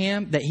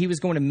Abraham that he was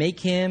going to make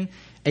him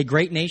a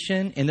great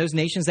nation, and those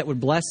nations that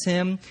would bless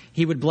him,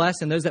 he would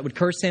bless, and those that would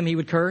curse him, he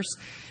would curse.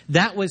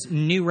 That was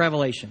new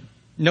revelation.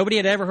 Nobody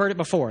had ever heard it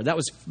before. That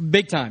was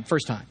big time,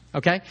 first time,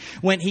 okay?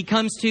 When he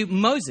comes to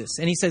Moses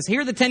and he says,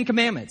 here are the 10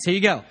 commandments. Here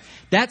you go.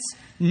 That's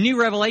new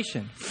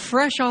revelation,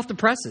 fresh off the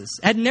presses.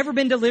 Had never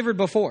been delivered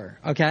before,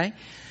 okay?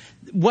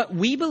 What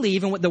we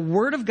believe and what the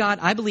Word of God,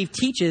 I believe,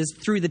 teaches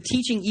through the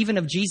teaching even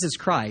of Jesus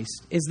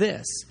Christ is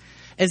this,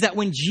 is that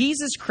when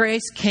Jesus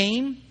Christ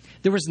came,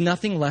 there was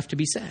nothing left to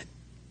be said.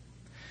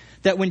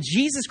 That when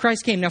Jesus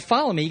Christ came, now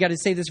follow me, you got to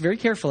say this very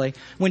carefully.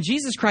 When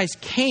Jesus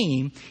Christ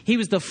came, he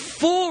was the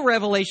full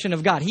revelation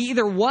of God. He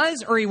either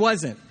was or he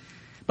wasn't.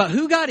 About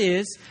who God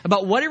is,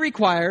 about what he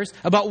requires,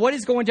 about what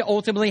is going to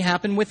ultimately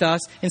happen with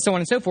us, and so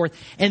on and so forth.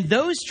 And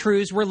those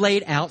truths were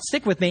laid out,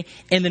 stick with me,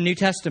 in the New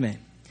Testament.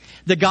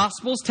 The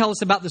Gospels tell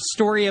us about the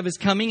story of his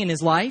coming and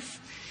his life.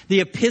 The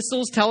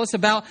epistles tell us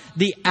about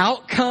the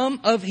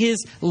outcome of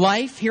his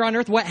life here on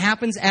earth, what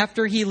happens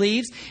after he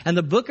leaves. And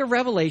the book of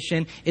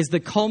Revelation is the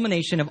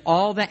culmination of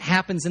all that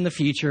happens in the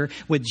future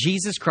with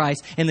Jesus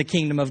Christ and the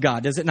kingdom of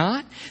God. Does it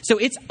not? So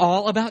it's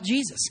all about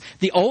Jesus.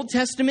 The Old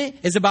Testament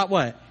is about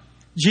what?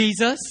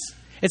 Jesus.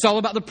 It's all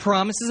about the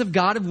promises of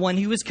God of one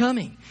who is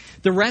coming.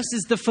 The rest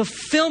is the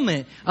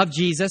fulfillment of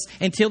Jesus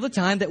until the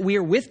time that we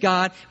are with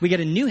God. We get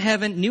a new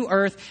heaven, new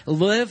earth,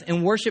 live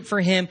and worship for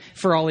him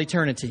for all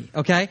eternity.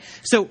 Okay?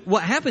 So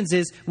what happens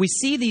is we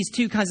see these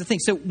two kinds of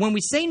things. So when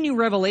we say new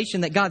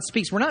revelation that God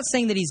speaks, we're not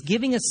saying that he's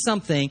giving us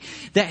something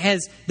that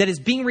is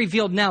being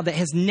revealed now that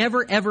has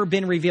never ever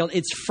been revealed.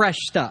 It's fresh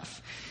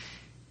stuff.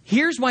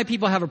 Here's why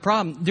people have a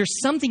problem.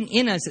 There's something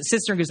in us that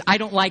sits there and goes, I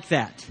don't like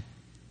that.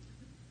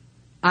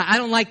 I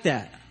don't like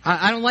that.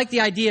 I don't like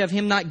the idea of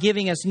him not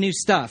giving us new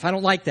stuff. I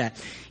don't like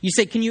that. You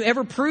say, can you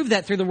ever prove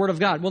that through the Word of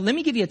God? Well, let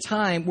me give you a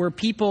time where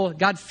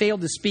God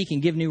failed to speak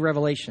and give new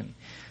revelation.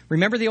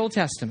 Remember the Old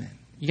Testament.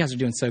 You guys are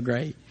doing so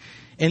great.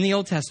 In the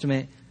Old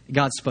Testament,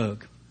 God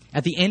spoke.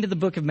 At the end of the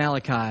book of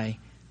Malachi,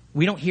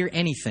 we don't hear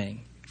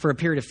anything for a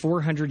period of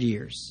 400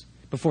 years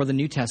before the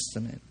New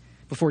Testament,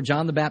 before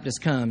John the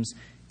Baptist comes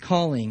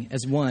calling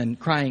as one,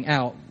 crying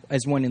out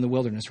as one in the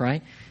wilderness,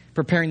 right?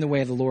 Preparing the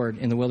way of the Lord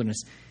in the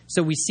wilderness.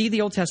 So we see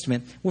the Old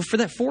Testament. Well, for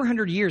that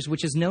 400 years,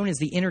 which is known as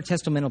the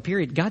intertestamental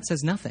period, God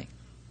says nothing.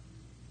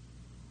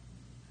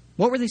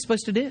 What were they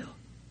supposed to do?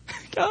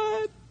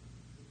 God,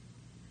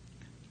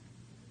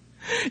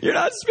 you're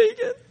not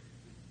speaking.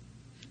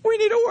 We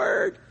need a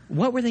word.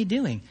 What were they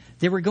doing?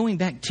 They were going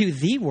back to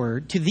the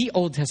Word, to the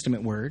Old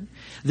Testament Word.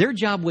 Their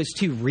job was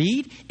to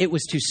read. It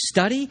was to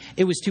study.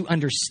 It was to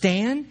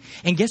understand.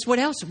 And guess what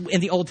else in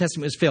the Old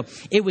Testament was filled?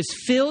 It was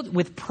filled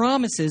with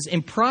promises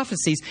and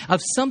prophecies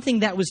of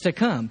something that was to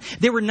come.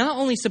 They were not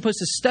only supposed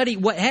to study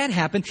what had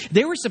happened,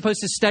 they were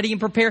supposed to study and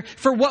prepare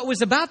for what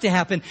was about to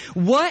happen.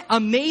 What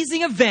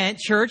amazing event,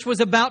 church,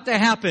 was about to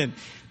happen?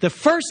 The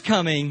first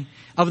coming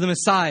of the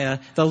Messiah,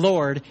 the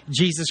Lord,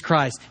 Jesus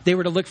Christ. They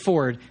were to look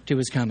forward to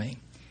his coming.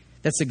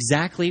 That's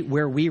exactly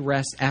where we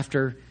rest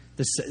after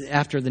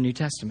the New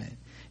Testament.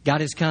 God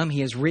has come.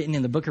 He has written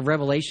in the book of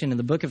Revelation, in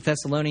the book of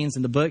Thessalonians,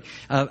 in the book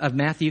of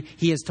Matthew.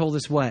 He has told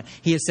us what?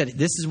 He has said,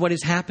 this is what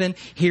has happened.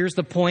 Here's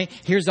the point.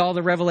 Here's all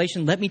the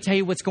revelation. Let me tell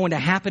you what's going to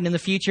happen in the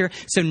future.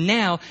 So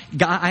now,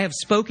 God, I have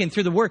spoken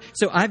through the Word.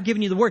 So I've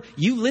given you the Word.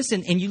 You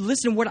listen, and you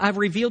listen to what I've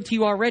revealed to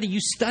you already.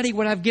 You study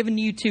what I've given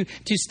you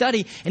to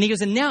study. And he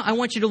goes, and now I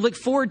want you to look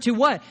forward to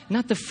what?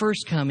 Not the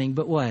first coming,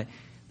 but what?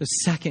 The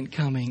second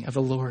coming of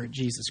the Lord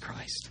Jesus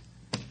Christ.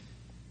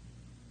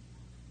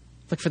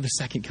 Look for the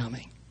second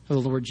coming of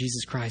the Lord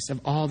Jesus Christ.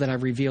 Of all that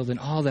I've revealed and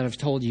all that I've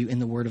told you in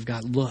the Word of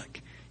God, look,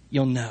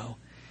 you'll know.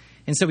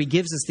 And so he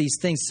gives us these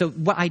things. So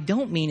what I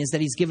don't mean is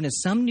that he's given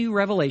us some new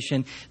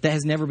revelation that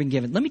has never been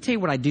given. Let me tell you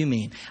what I do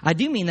mean. I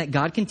do mean that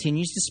God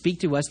continues to speak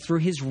to us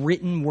through his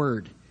written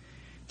Word.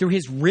 Through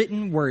his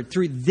written Word,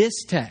 through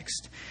this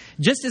text.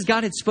 Just as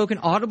God had spoken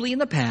audibly in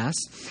the past,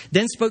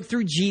 then spoke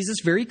through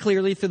Jesus very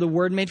clearly through the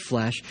Word made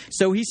flesh,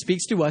 so he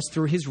speaks to us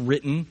through his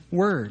written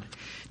Word.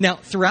 Now,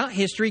 throughout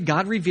history,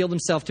 God revealed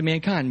himself to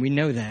mankind. We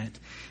know that.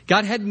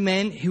 God had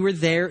men who were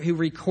there who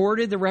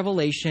recorded the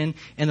revelation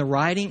and the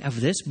writing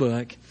of this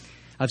book,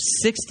 of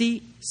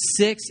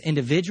 66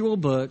 individual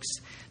books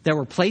that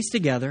were placed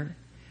together,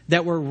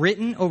 that were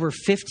written over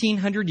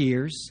 1,500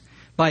 years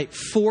by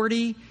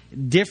 40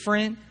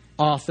 different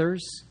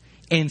authors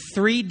in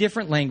 3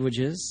 different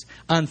languages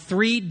on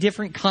 3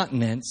 different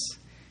continents.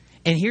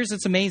 And here's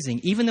what's amazing.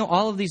 Even though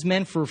all of these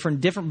men were from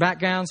different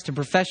backgrounds, to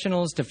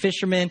professionals, to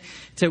fishermen,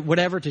 to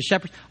whatever, to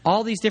shepherds,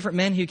 all these different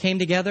men who came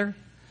together,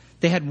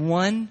 they had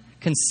one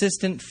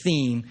consistent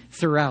theme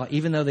throughout,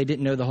 even though they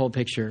didn't know the whole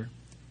picture.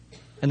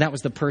 And that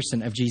was the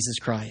person of Jesus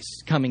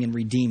Christ coming and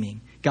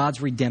redeeming God's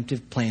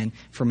redemptive plan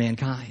for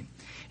mankind.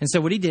 And so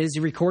what he did is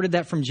he recorded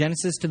that from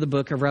Genesis to the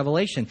book of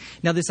Revelation.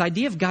 Now, this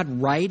idea of God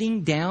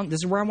writing down, this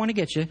is where I want to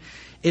get you,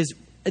 is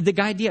the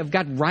idea of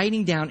God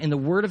writing down and the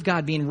Word of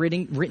God being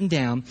written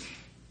down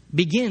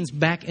begins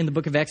back in the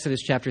book of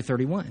Exodus chapter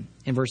 31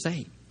 in verse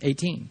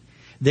 18.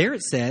 There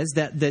it says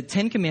that the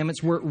 10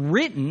 Commandments were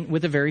written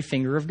with the very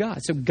finger of God.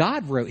 So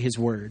God wrote his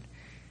Word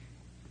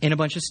in a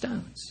bunch of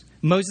stones.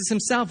 Moses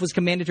himself was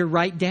commanded to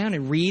write down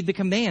and read the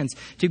commands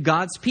to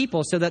God's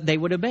people so that they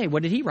would obey.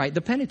 What did he write?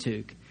 The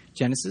Pentateuch.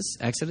 Genesis,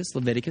 Exodus,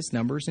 Leviticus,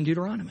 Numbers, and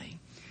Deuteronomy.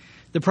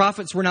 The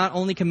prophets were not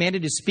only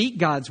commanded to speak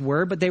God's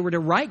word, but they were to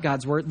write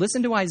God's word.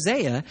 Listen to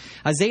Isaiah.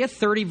 Isaiah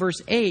 30,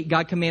 verse 8,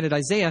 God commanded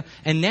Isaiah,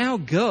 and now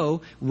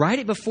go, write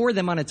it before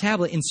them on a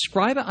tablet,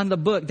 inscribe it on the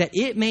book, that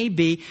it may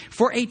be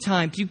for a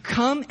time to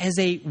come as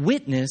a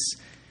witness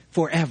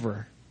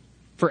forever.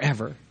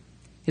 Forever.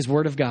 His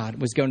word of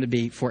God was going to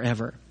be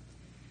forever.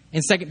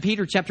 In 2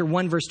 Peter chapter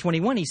 1, verse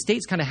 21, he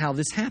states kind of how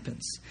this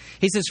happens.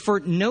 He says, for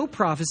no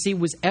prophecy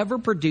was ever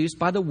produced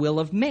by the will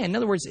of man. In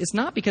other words, it's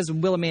not because the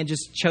will of man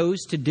just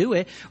chose to do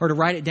it or to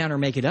write it down or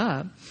make it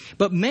up.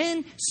 But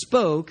men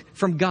spoke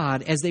from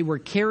God as they were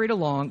carried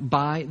along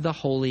by the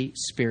Holy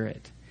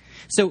Spirit.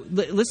 So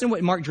listen to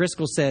what Mark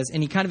Driscoll says,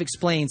 and he kind of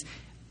explains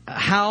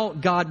how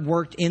God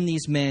worked in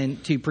these men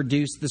to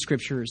produce the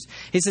Scriptures.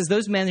 He says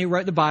those men who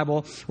wrote the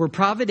Bible were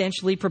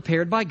providentially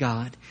prepared by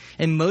God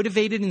and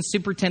motivated and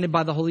superintended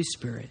by the Holy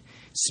Spirit,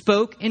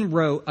 spoke and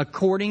wrote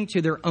according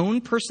to their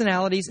own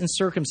personalities and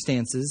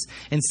circumstances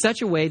in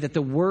such a way that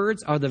the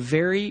words are the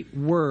very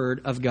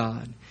Word of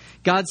God.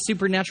 God's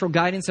supernatural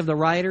guidance of the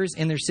writers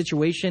and their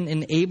situation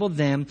enabled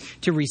them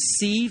to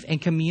receive and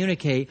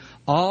communicate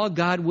all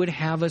God would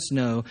have us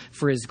know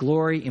for His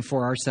glory and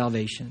for our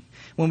salvation.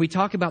 When we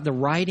talk about the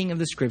writing of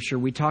the Scripture,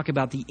 we talk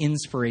about the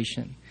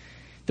inspiration.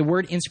 The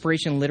word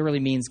inspiration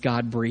literally means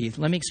God breathed.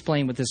 Let me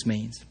explain what this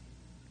means.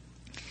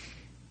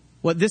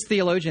 What this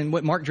theologian,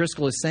 what Mark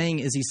Driscoll is saying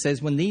is he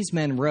says when these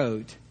men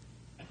wrote,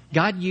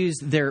 God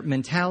used their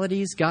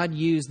mentalities, God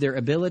used their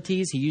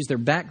abilities, He used their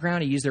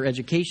background, He used their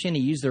education,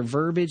 He used their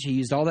verbiage, He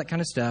used all that kind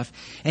of stuff.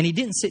 And He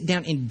didn't sit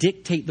down and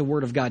dictate the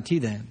Word of God to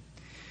them.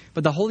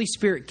 But the Holy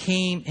Spirit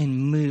came and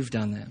moved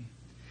on them.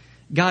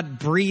 God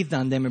breathed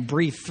on them and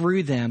breathed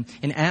through them.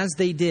 And as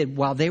they did,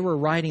 while they were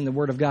writing the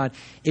Word of God,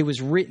 it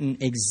was written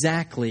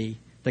exactly,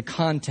 the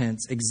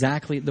contents,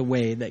 exactly the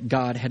way that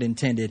God had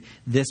intended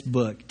this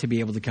book to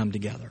be able to come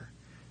together.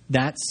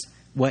 That's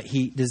what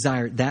He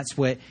desired. That's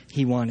what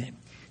He wanted.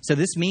 So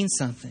this means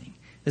something.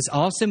 This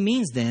also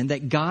means then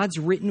that God's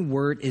written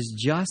word is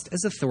just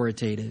as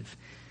authoritative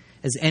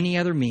as any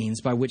other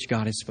means by which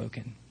God has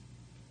spoken.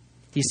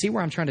 Do you see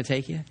where I'm trying to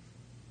take you?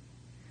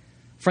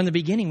 From the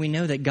beginning, we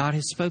know that God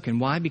has spoken.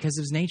 Why? Because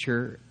of His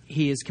nature,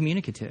 He is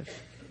communicative.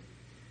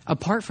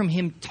 Apart from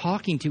him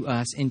talking to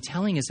us and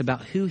telling us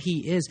about who he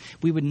is,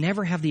 we would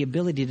never have the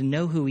ability to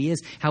know who he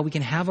is, how we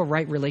can have a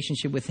right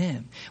relationship with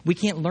him. We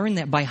can't learn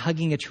that by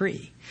hugging a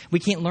tree. We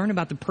can't learn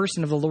about the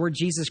person of the Lord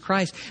Jesus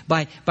Christ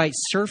by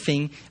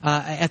surfing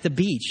at the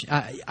beach.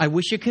 I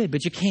wish you could,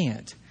 but you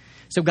can't.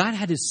 So God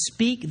had to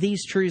speak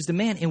these truths to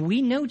man. And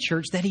we know,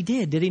 church, that he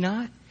did he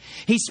not?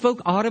 He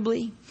spoke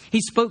audibly.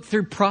 He spoke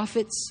through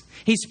prophets.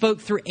 He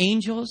spoke through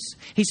angels.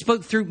 He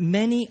spoke through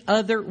many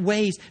other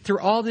ways through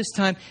all this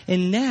time.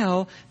 And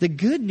now the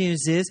good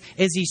news is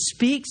he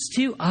speaks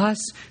to us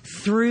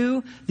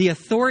through the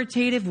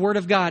authoritative Word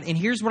of God. And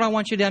here's what I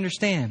want you to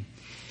understand.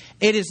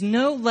 It is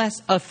no less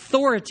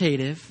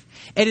authoritative,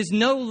 it is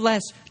no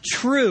less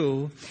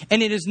true,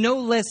 and it is no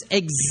less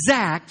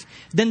exact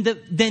than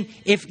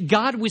if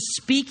God was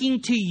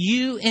speaking to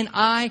you and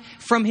I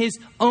from his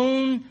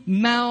own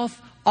mouth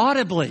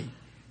audibly.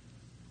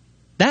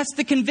 That's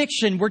the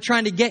conviction we're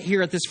trying to get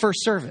here at this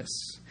first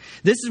service.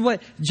 This is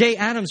what Jay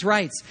Adams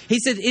writes. He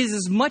said, it is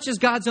as much as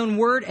God's own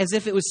word as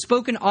if it was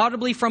spoken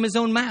audibly from his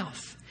own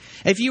mouth.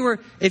 If you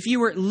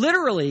were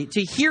literally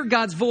to hear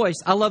God's voice,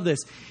 I love this.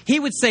 He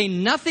would say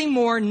nothing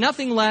more,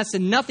 nothing less,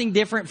 and nothing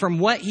different from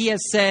what he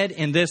has said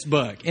in this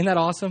book. Isn't that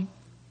awesome?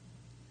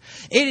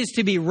 It is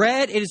to be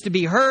read, it is to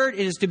be heard,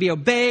 it is to be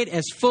obeyed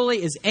as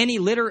fully as any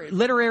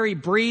literary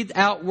breathed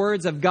out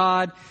words of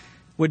God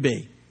would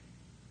be.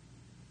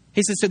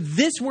 He says, so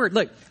this word,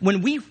 look,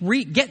 when we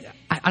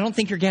I don't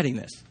think you're getting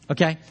this,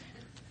 okay?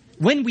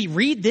 When we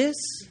read this,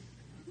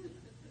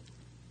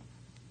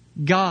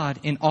 God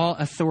in all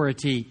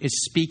authority is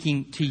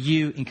speaking to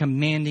you and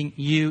commanding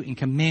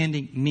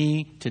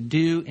me to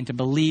do and to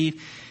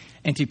believe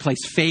and to place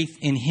faith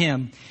in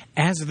him,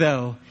 as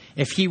though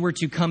if he were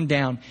to come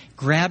down,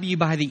 grab you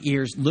by the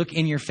ears, look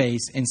in your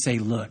face and say,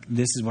 look,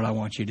 this is what I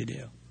want you to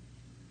do.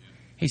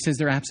 He says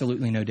there's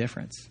absolutely no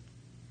difference.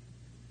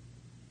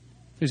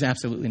 There's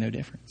absolutely no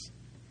difference.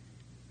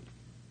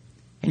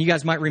 And you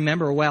guys might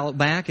remember a while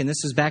back, and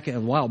this was back in the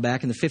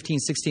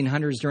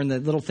 1600s during the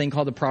little thing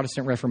called the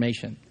Protestant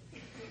Reformation.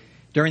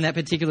 During that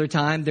particular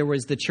time,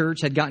 the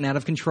church had gotten out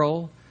of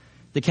control.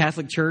 The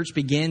Catholic Church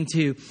began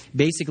to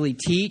basically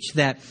teach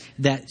that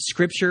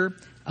Scripture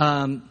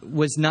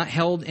was not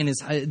held in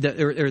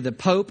the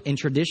Pope in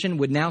tradition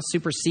would now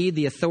supersede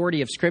the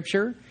authority of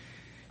Scripture.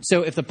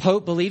 So if the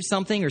Pope believed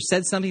something or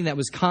said something that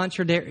was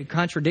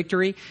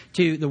contradictory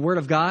to the Word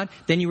of God,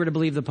 then you were to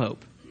believe the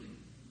Pope.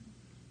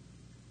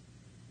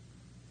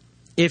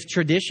 If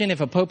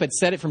a Pope had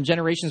said it from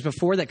generations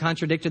before that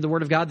contradicted the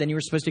Word of God, then you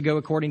were supposed to go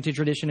according to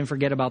tradition and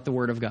forget about the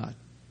Word of God.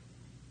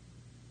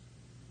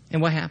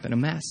 And what happened? A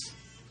mess.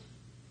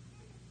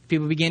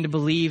 People began to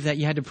believe that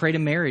you had to pray to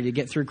Mary to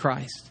get through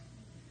Christ.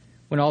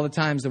 When all the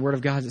times the Word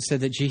of God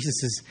said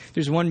that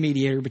there's one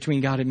mediator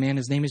between God and man,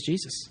 his name is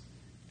Jesus.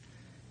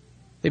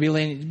 They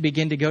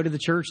begin to go to the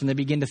church and they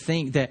begin to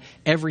think that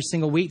every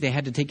single week they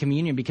had to take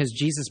communion because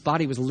Jesus'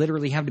 body was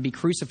literally having to be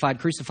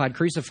crucified.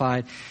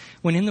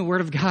 When in the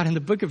Word of God, in the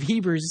book of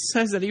Hebrews, it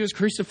says that he was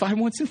crucified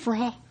once and for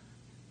all.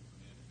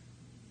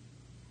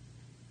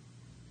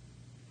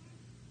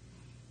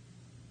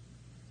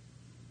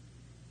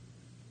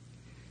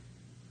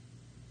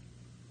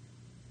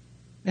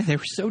 And they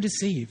were so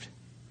deceived.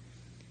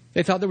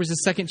 They thought there was a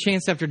second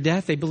chance after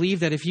death. They believed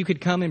that if you could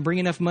come and bring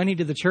enough money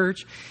to the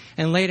church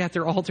and lay it at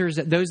their altars,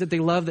 that those that they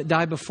love that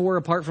died before,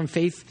 apart from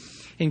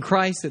faith in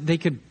Christ, that they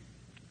could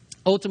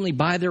ultimately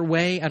buy their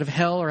way out of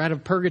hell or out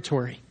of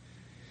purgatory.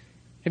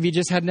 If you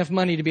just had enough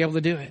money to be able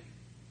to do it.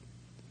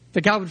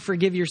 That God would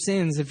forgive your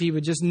sins if you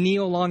would just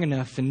kneel long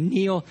enough and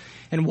kneel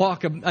and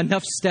walk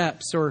enough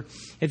steps, or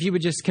if you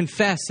would just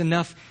confess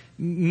enough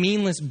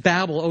meaningless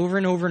babble over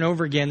and over and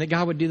over again, that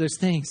God would do those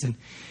things. And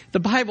the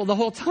Bible the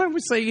whole time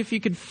was saying, if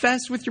you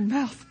confess with your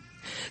mouth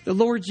the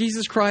Lord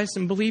Jesus Christ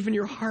and believe in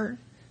your heart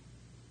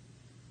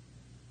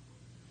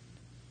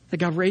that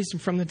God raised him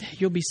from the dead,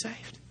 you'll be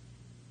saved.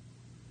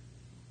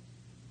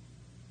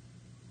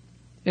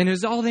 And it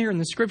was all there in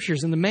the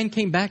scriptures. And the men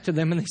came back to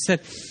them and they said,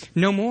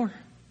 no more.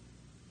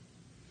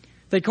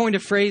 They coined a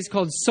phrase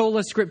called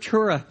sola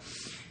scriptura.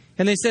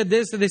 And they said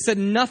this, they said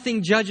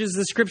nothing judges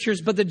the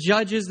scriptures, but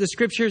the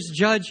scriptures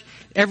judge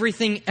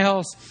everything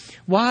else.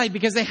 Why?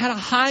 Because they had a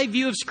high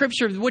view of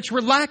scripture, which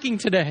we're lacking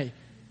today.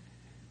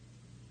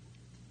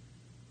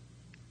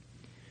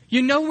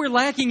 You know we're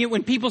lacking it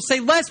when people say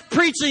less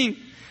preaching,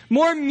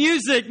 more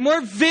music,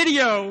 more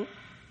video,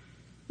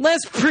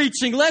 less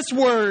preaching, less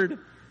word.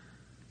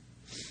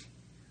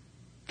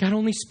 God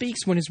only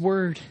speaks when his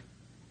word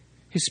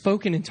is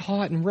spoken and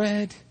taught and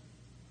read.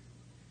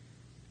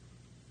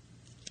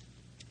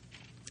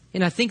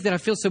 And I think that I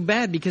feel so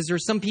bad because there are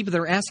some people that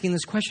are asking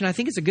this question. I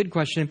think it's a good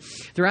question.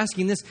 They're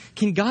asking this: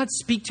 can God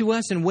speak to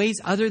us in ways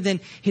other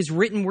than his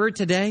written word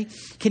today?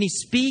 Can he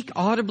speak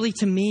audibly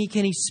to me?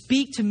 Can he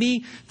speak to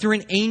me through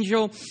an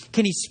angel?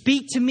 Can he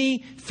speak to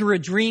me through a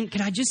dream?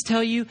 Can I just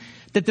tell you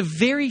that the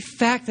very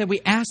fact that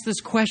we ask this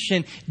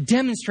question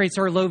demonstrates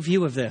our low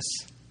view of this?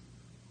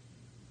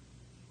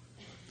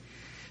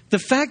 The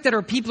fact that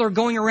our people are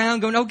going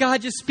around going, oh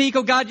God, just speak,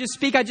 oh God, just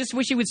speak, I just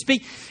wish He would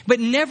speak, but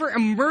never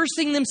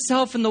immersing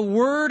themselves in the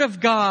Word of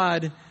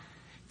God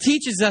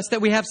teaches us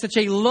that we have such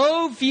a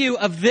low view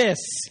of this,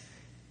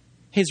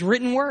 His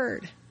written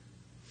Word.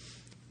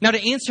 Now,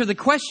 to answer the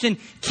question,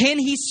 can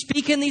He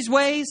speak in these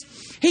ways?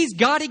 He's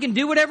God, He can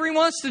do whatever He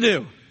wants to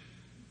do.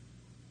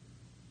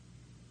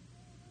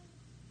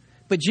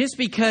 But just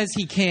because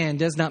He can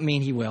does not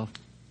mean He will.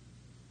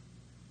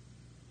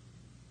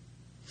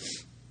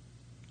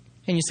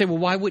 And you say, well,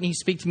 why wouldn't He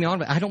speak to me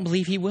audibly? I don't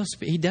believe He will.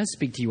 He does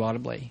speak to you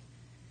audibly.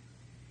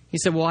 He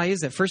said, well, why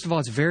is that? First of all,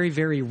 it's very,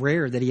 very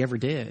rare that He ever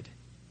did.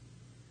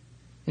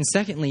 And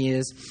secondly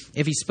is,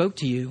 if He spoke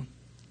to you,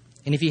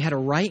 and if you had a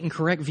right and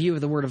correct view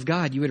of the Word of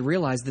God, you would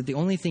realize that the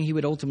only thing He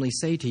would ultimately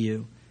say to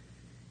you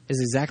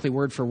is exactly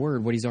word for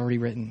word what He's already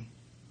written.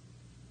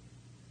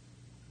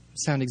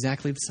 Sound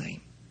exactly the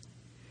same.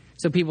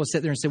 So people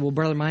sit there and say, well,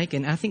 Brother Mike,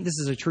 and I think this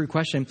is a true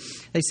question.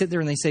 They sit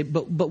there and they say,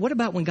 but what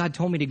about when God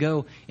told me to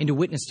go and to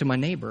witness to my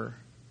neighbor?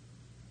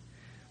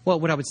 Well,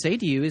 what I would say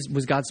to you is,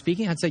 was God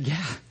speaking? I'd say,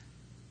 yeah.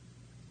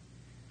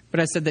 But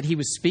I said that He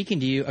was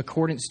speaking to you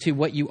accordance to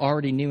what you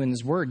already knew in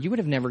His Word. You would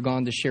have never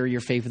gone to share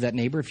your faith with that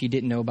neighbor if you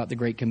didn't know about the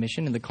Great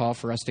Commission and the call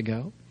for us to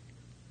go.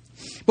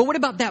 But what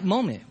about that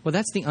moment? Well,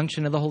 that's the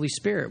unction of the Holy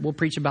Spirit. We'll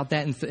preach about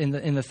that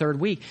in the third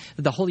week.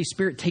 That the Holy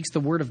Spirit takes the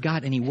Word of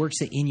God and He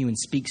works it in you and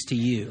speaks to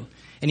you.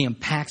 And He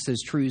unpacks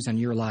those truths on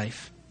your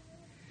life.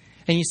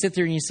 And you sit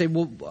there and you say,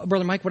 well,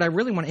 Brother Mike, what I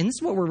really want, and this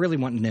is what we're really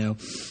wanting to know,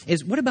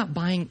 is what about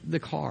buying the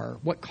car?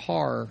 What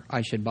car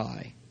I should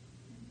buy?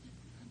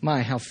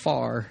 My, how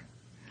far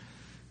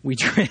we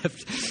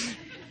drift.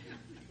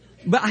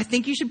 But I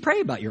think you should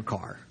pray about your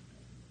car.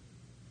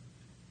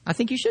 I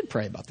think you should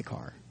pray about the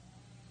car.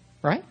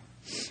 Right?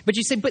 But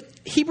you say, but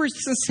Hebrews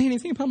doesn't say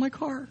anything about my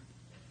car.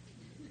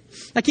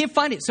 I can't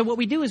find it. So what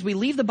we do is we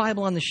leave the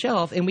Bible on the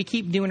shelf and we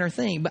keep doing our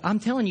thing. But I'm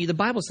telling you, the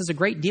Bible says a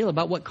great deal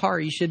about what car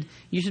you should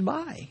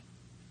buy.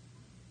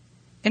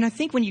 And I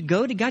think when you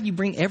go to God, you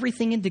bring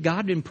everything into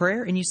God in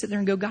prayer and you sit there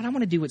and go, God, I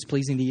want to do what's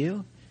pleasing to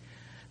you.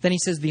 Then He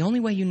says, the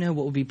only way you know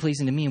what will be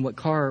pleasing to me and what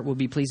car will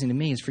be pleasing to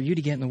me is for you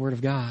to get in the Word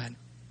of God.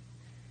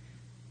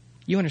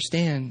 You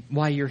understand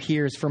why you're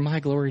here is for my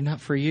glory, not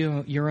for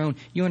you, your own.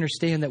 You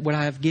understand that what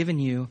I've given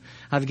you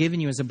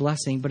as a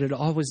blessing, but it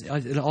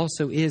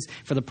also is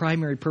for the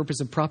primary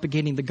purpose of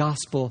propagating the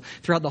gospel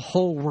throughout the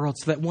whole world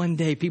so that one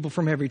day people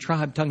from every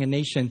tribe, tongue, and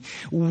nation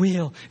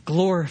will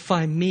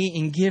glorify me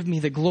and give me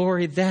the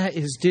glory that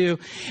is due.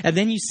 And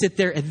then you sit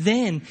there, and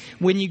then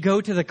when you go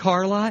to the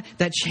car lot,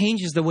 that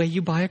changes the way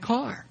you buy a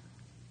car.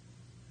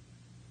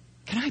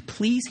 Can I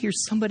please hear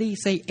somebody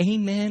say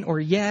amen or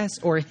yes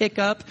or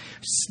hiccup,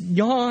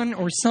 yawn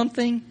or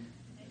something?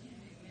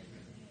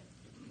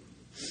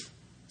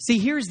 See,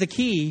 here's the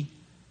key.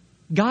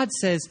 God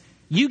says,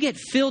 you get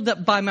filled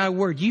up by my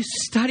word. You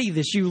study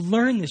this. You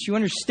learn this. You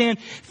understand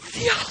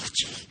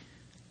theology.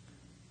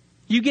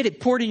 You get it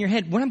poured in your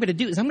head. What I'm going to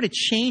do is I'm going to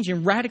change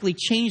and radically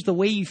change the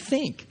way you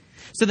think.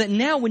 So that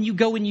now when you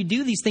go and you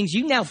do these things,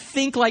 you now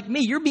think like me.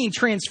 You're being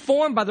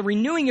transformed by the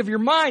renewing of your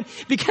mind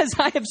because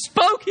I have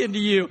spoken to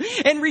you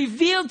and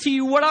revealed to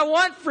you what I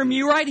want from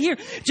you right here.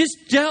 Just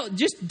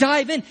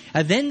dive in.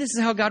 And then this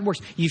is how God works.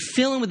 You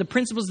fill in with the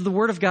principles of the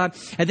Word of God.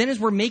 And then as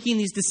we're making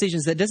these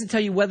decisions, that doesn't tell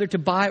you whether to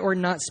buy or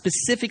not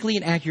specifically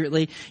and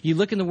accurately. You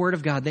look in the Word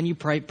of God. Then you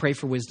pray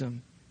for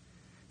wisdom.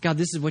 God,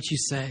 this is what you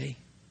say.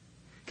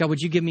 God,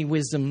 would you give me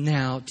wisdom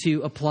now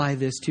to apply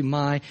this to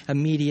my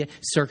immediate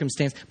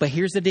circumstance? But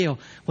here's the deal.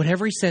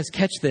 Whatever He says,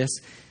 catch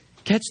this.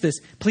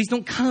 Please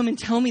don't come and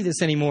tell me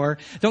this anymore.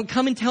 Don't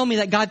come and tell me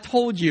that God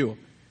told you.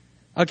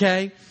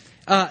 Okay?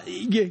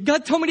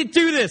 God told me to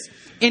do this.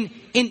 And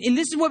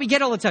this is what we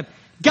get all the time.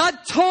 God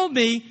told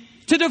me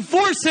to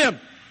divorce him.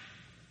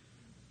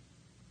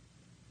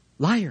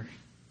 Liar.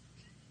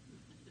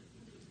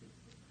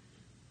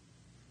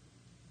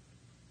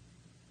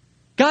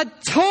 God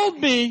told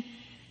me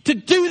to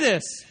do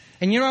this.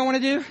 And you know what I want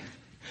to do?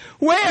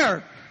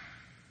 Where?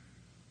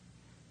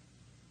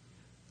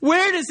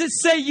 Where does it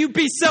say you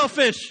be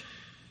selfish?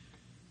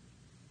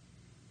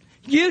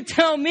 You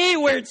tell me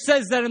where it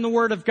says that in the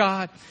Word of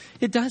God.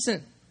 It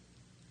doesn't.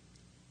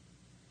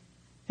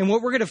 And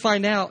what we're going to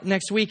find out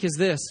next week is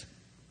this.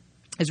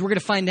 Is we're going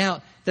to find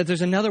out that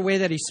there's another way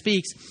that He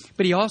speaks,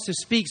 but He also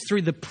speaks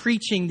through the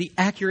preaching, the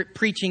accurate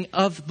preaching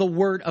of the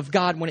Word of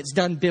God when it's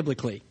done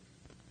biblically.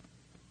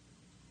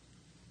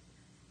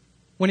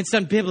 When it's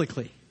done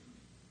biblically.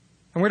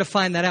 And we're going to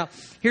find that out.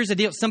 Here's the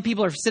deal. Some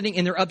people are sitting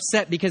and they're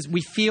upset because we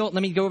feel, let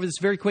me go over this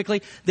very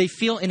quickly. They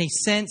feel in a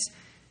sense,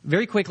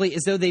 very quickly,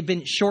 as though they've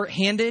been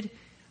shorthanded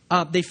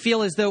They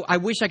feel as though I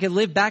wish I could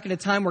live back in a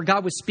time where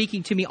God was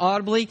speaking to me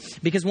audibly.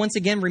 Because once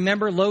again,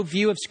 remember, low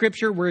view of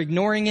Scripture. We're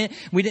ignoring it.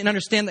 We didn't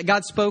understand that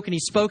God spoke, and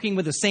He's spoken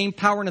with the same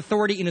power and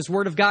authority in His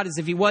Word of God as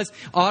if He was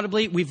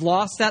audibly. We've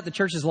lost that. The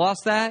church has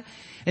lost that.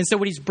 And so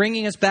what He's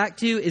bringing us back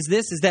to is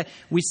that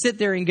we sit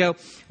there and go,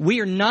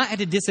 we are not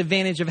at a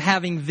disadvantage of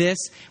having this.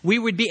 We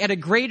would be at a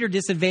greater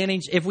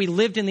disadvantage if we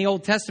lived in the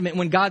Old Testament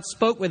when God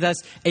spoke with us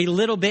a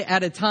little bit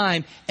at a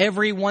time,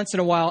 every once in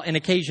a while and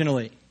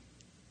occasionally.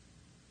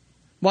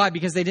 Why?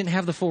 Because they didn't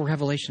have the full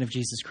revelation of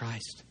Jesus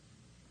Christ.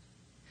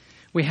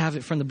 We have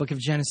it from the book of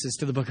Genesis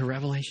to the book of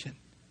Revelation.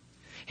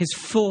 His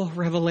full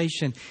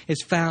revelation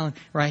is found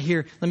right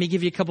here. Let me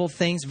give you a couple of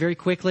things very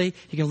quickly.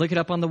 You can look it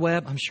up on the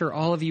web. I'm sure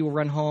all of you will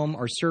run home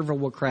or server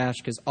will crash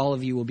because all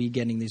of you will be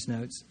getting these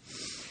notes.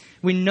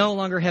 We no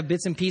longer have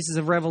bits and pieces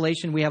of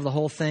revelation. We have the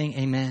whole thing.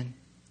 Amen.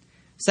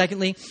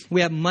 Secondly,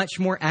 we have much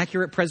more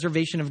accurate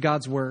preservation of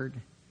God's Word.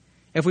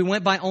 If we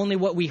went by only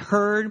what we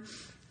heard,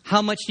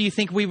 how much do you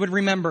think we would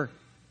remember?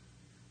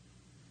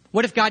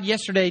 What if God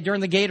yesterday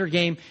during the Gator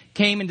game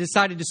came and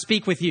decided to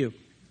speak with you?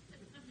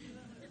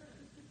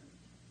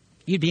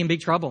 You'd be in big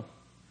trouble.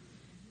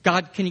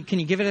 God, can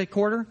you give it a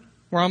quarter?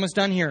 We're almost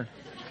done here,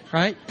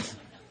 right?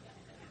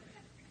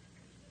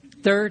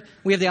 Third,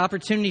 we have the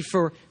opportunity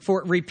for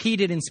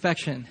repeated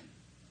inspection.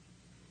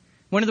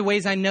 One of the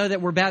ways I know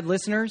that we're bad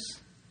listeners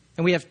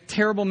and we have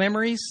terrible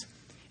memories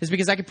is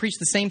because I could preach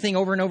the same thing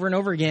over and over and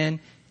over again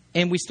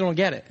and we still don't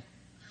get it.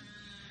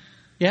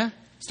 Yeah?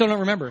 Still don't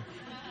remember.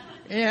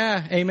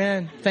 Yeah,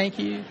 amen. Thank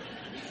you.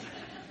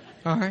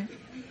 All right.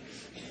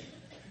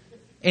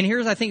 And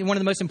here's, I think, one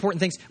of the most important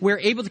things. We're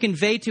able to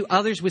convey to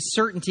others with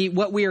certainty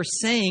what we are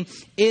saying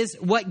is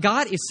what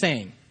God is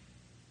saying.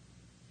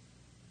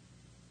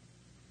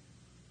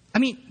 I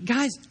mean,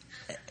 guys,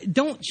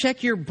 don't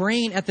check your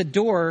brain at the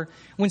door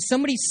when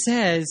somebody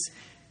says,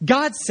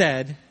 God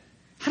said,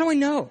 how do I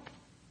know?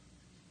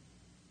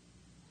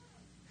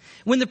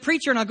 When the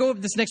preacher, and I'll go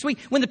over this next week,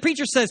 when the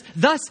preacher says,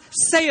 thus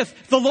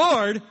saith the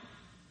Lord,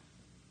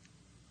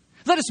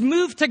 let us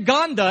move to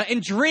Gonda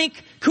and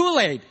drink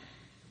Kool-Aid.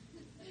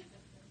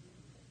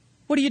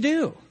 What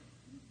do?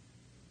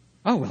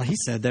 Oh, well, he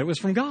said that it was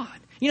from God.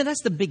 You know,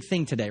 that's the big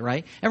thing today,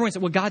 right? Everyone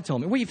said, well, God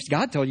told me. Well, if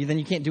God told you, then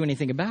you can't do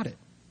anything about it.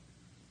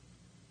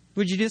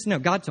 Would you do this? No,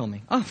 God told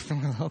me. Oh,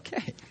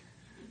 okay.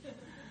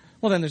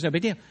 Well, then there's no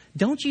big deal.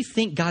 Don't you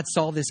think God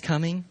saw this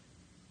coming?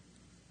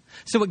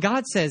 So what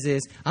God says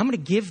is, I'm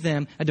going to give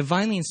them a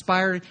divinely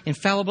inspired,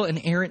 infallible,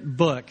 inerrant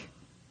book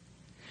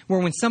where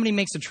when somebody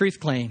makes a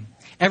truth claim,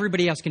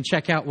 everybody else can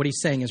check out what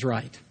he's saying is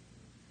right.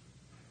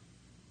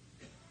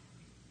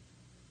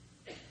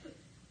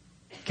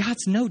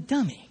 God's no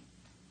dummy.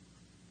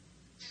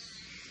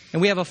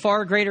 And we have a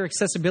far greater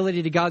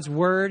accessibility to God's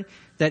Word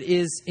that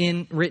is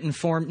in written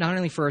form, not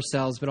only for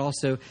ourselves, but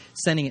also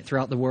sending it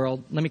throughout the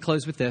world. Let me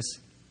close with this.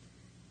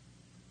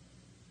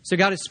 So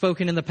God has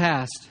spoken in the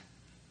past.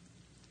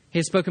 He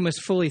has spoken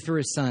most fully through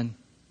His Son.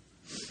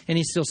 And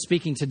He's still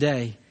speaking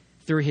today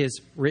through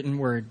His written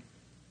Word.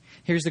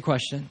 Here's the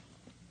question.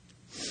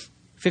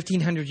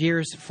 1,500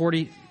 years,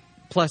 40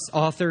 plus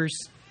authors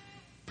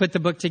put the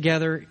book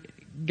together.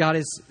 God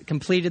has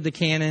completed the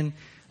canon.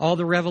 All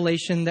the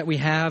revelation that we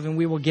have and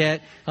we will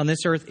get on this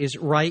earth is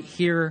right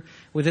here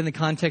within the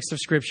context of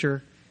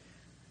Scripture.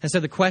 And so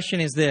the question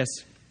is this.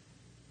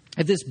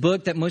 If this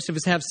book that most of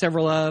us have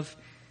several of,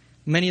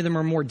 many of them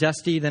are more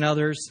dusty than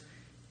others,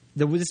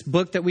 this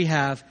book that we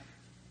have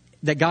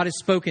that God has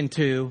spoken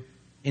to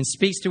and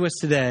speaks to us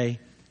today,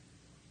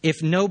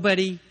 if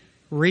nobody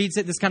reads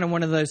it, this is kind of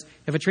one of those,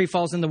 if a tree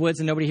falls in the woods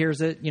and nobody hears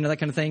it, you know, that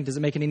kind of thing, does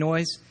it make any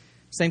noise?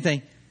 Same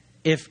thing.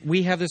 If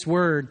we have this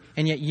Word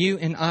and yet you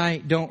and I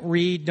don't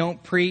read,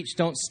 don't preach,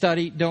 don't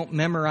study, don't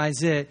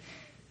memorize it,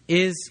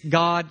 is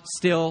God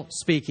still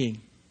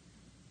speaking?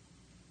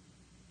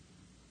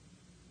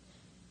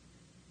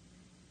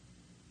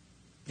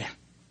 Yeah.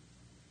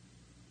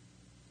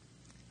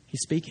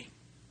 He's speaking.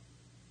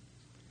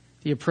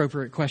 The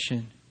appropriate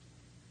question,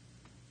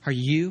 are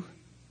you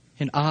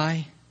and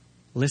I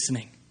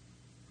listening?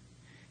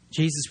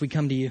 Jesus, we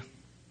come to you.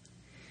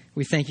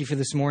 We thank you for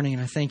this morning,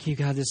 and I thank you,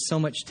 God, there's so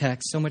much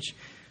text, so much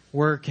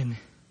work.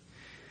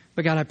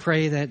 But God, I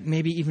pray that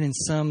maybe even in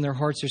some, their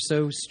hearts are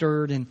so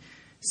stirred, and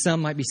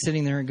some might be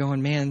sitting there and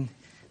going, man,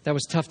 that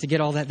was tough to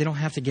get all that. They don't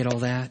have to get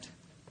all that.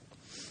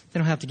 They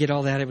don't have to get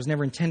all that. It was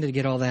never intended to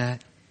get all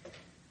that.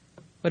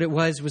 What it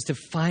was to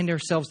find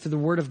ourselves through the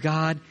Word of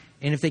God,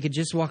 and if they could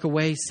just walk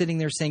away sitting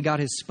there saying, God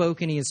has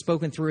spoken, He has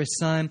spoken through His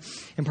Son,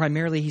 and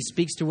primarily He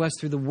speaks to us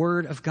through the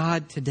Word of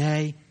God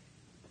today.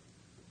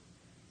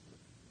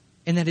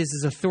 And that is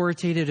as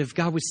authoritative. If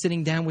God was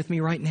sitting down with me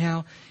right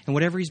now and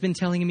whatever He's been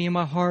telling me in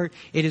my heart,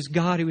 it is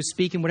God who is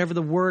speaking. Whatever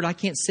the word, I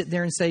can't sit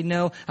there and say,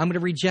 no, I'm going to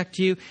reject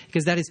you,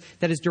 because that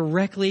is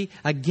directly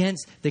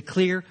against the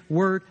clear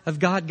Word of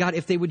God. God,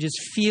 if they would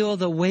just feel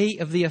the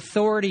weight of the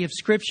authority of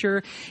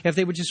Scripture, if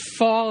they would just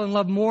fall in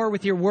love more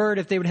with your Word,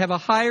 if they would have a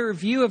higher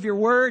view of your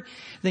Word,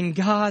 then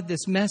God,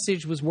 this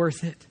message was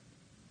worth it.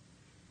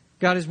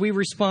 God, as we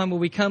respond, will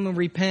we come and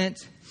repent?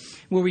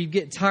 Will we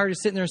get tired of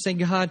sitting there and saying,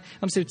 God,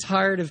 I'm so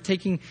tired of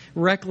taking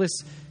reckless,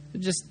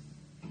 just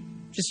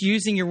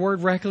using your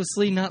word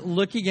recklessly, not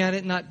looking at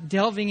it, not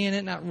delving in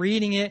it, not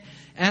reading it,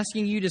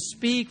 asking you to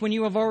speak when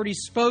you have already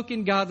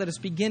spoken. God, let us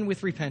begin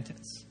with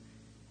repentance.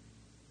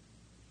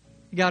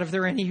 God, if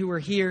there are any who are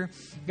here,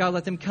 God,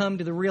 let them come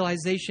to the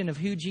realization of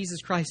who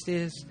Jesus Christ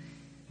is.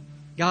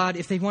 God,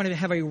 if they want to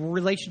have a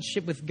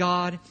relationship with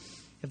God,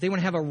 if they want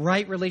to have a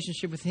right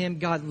relationship with Him,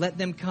 God, let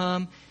them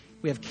come.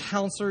 We have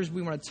counselors.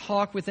 We want to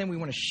talk with them. We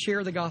want to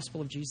share the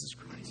gospel of Jesus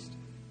Christ.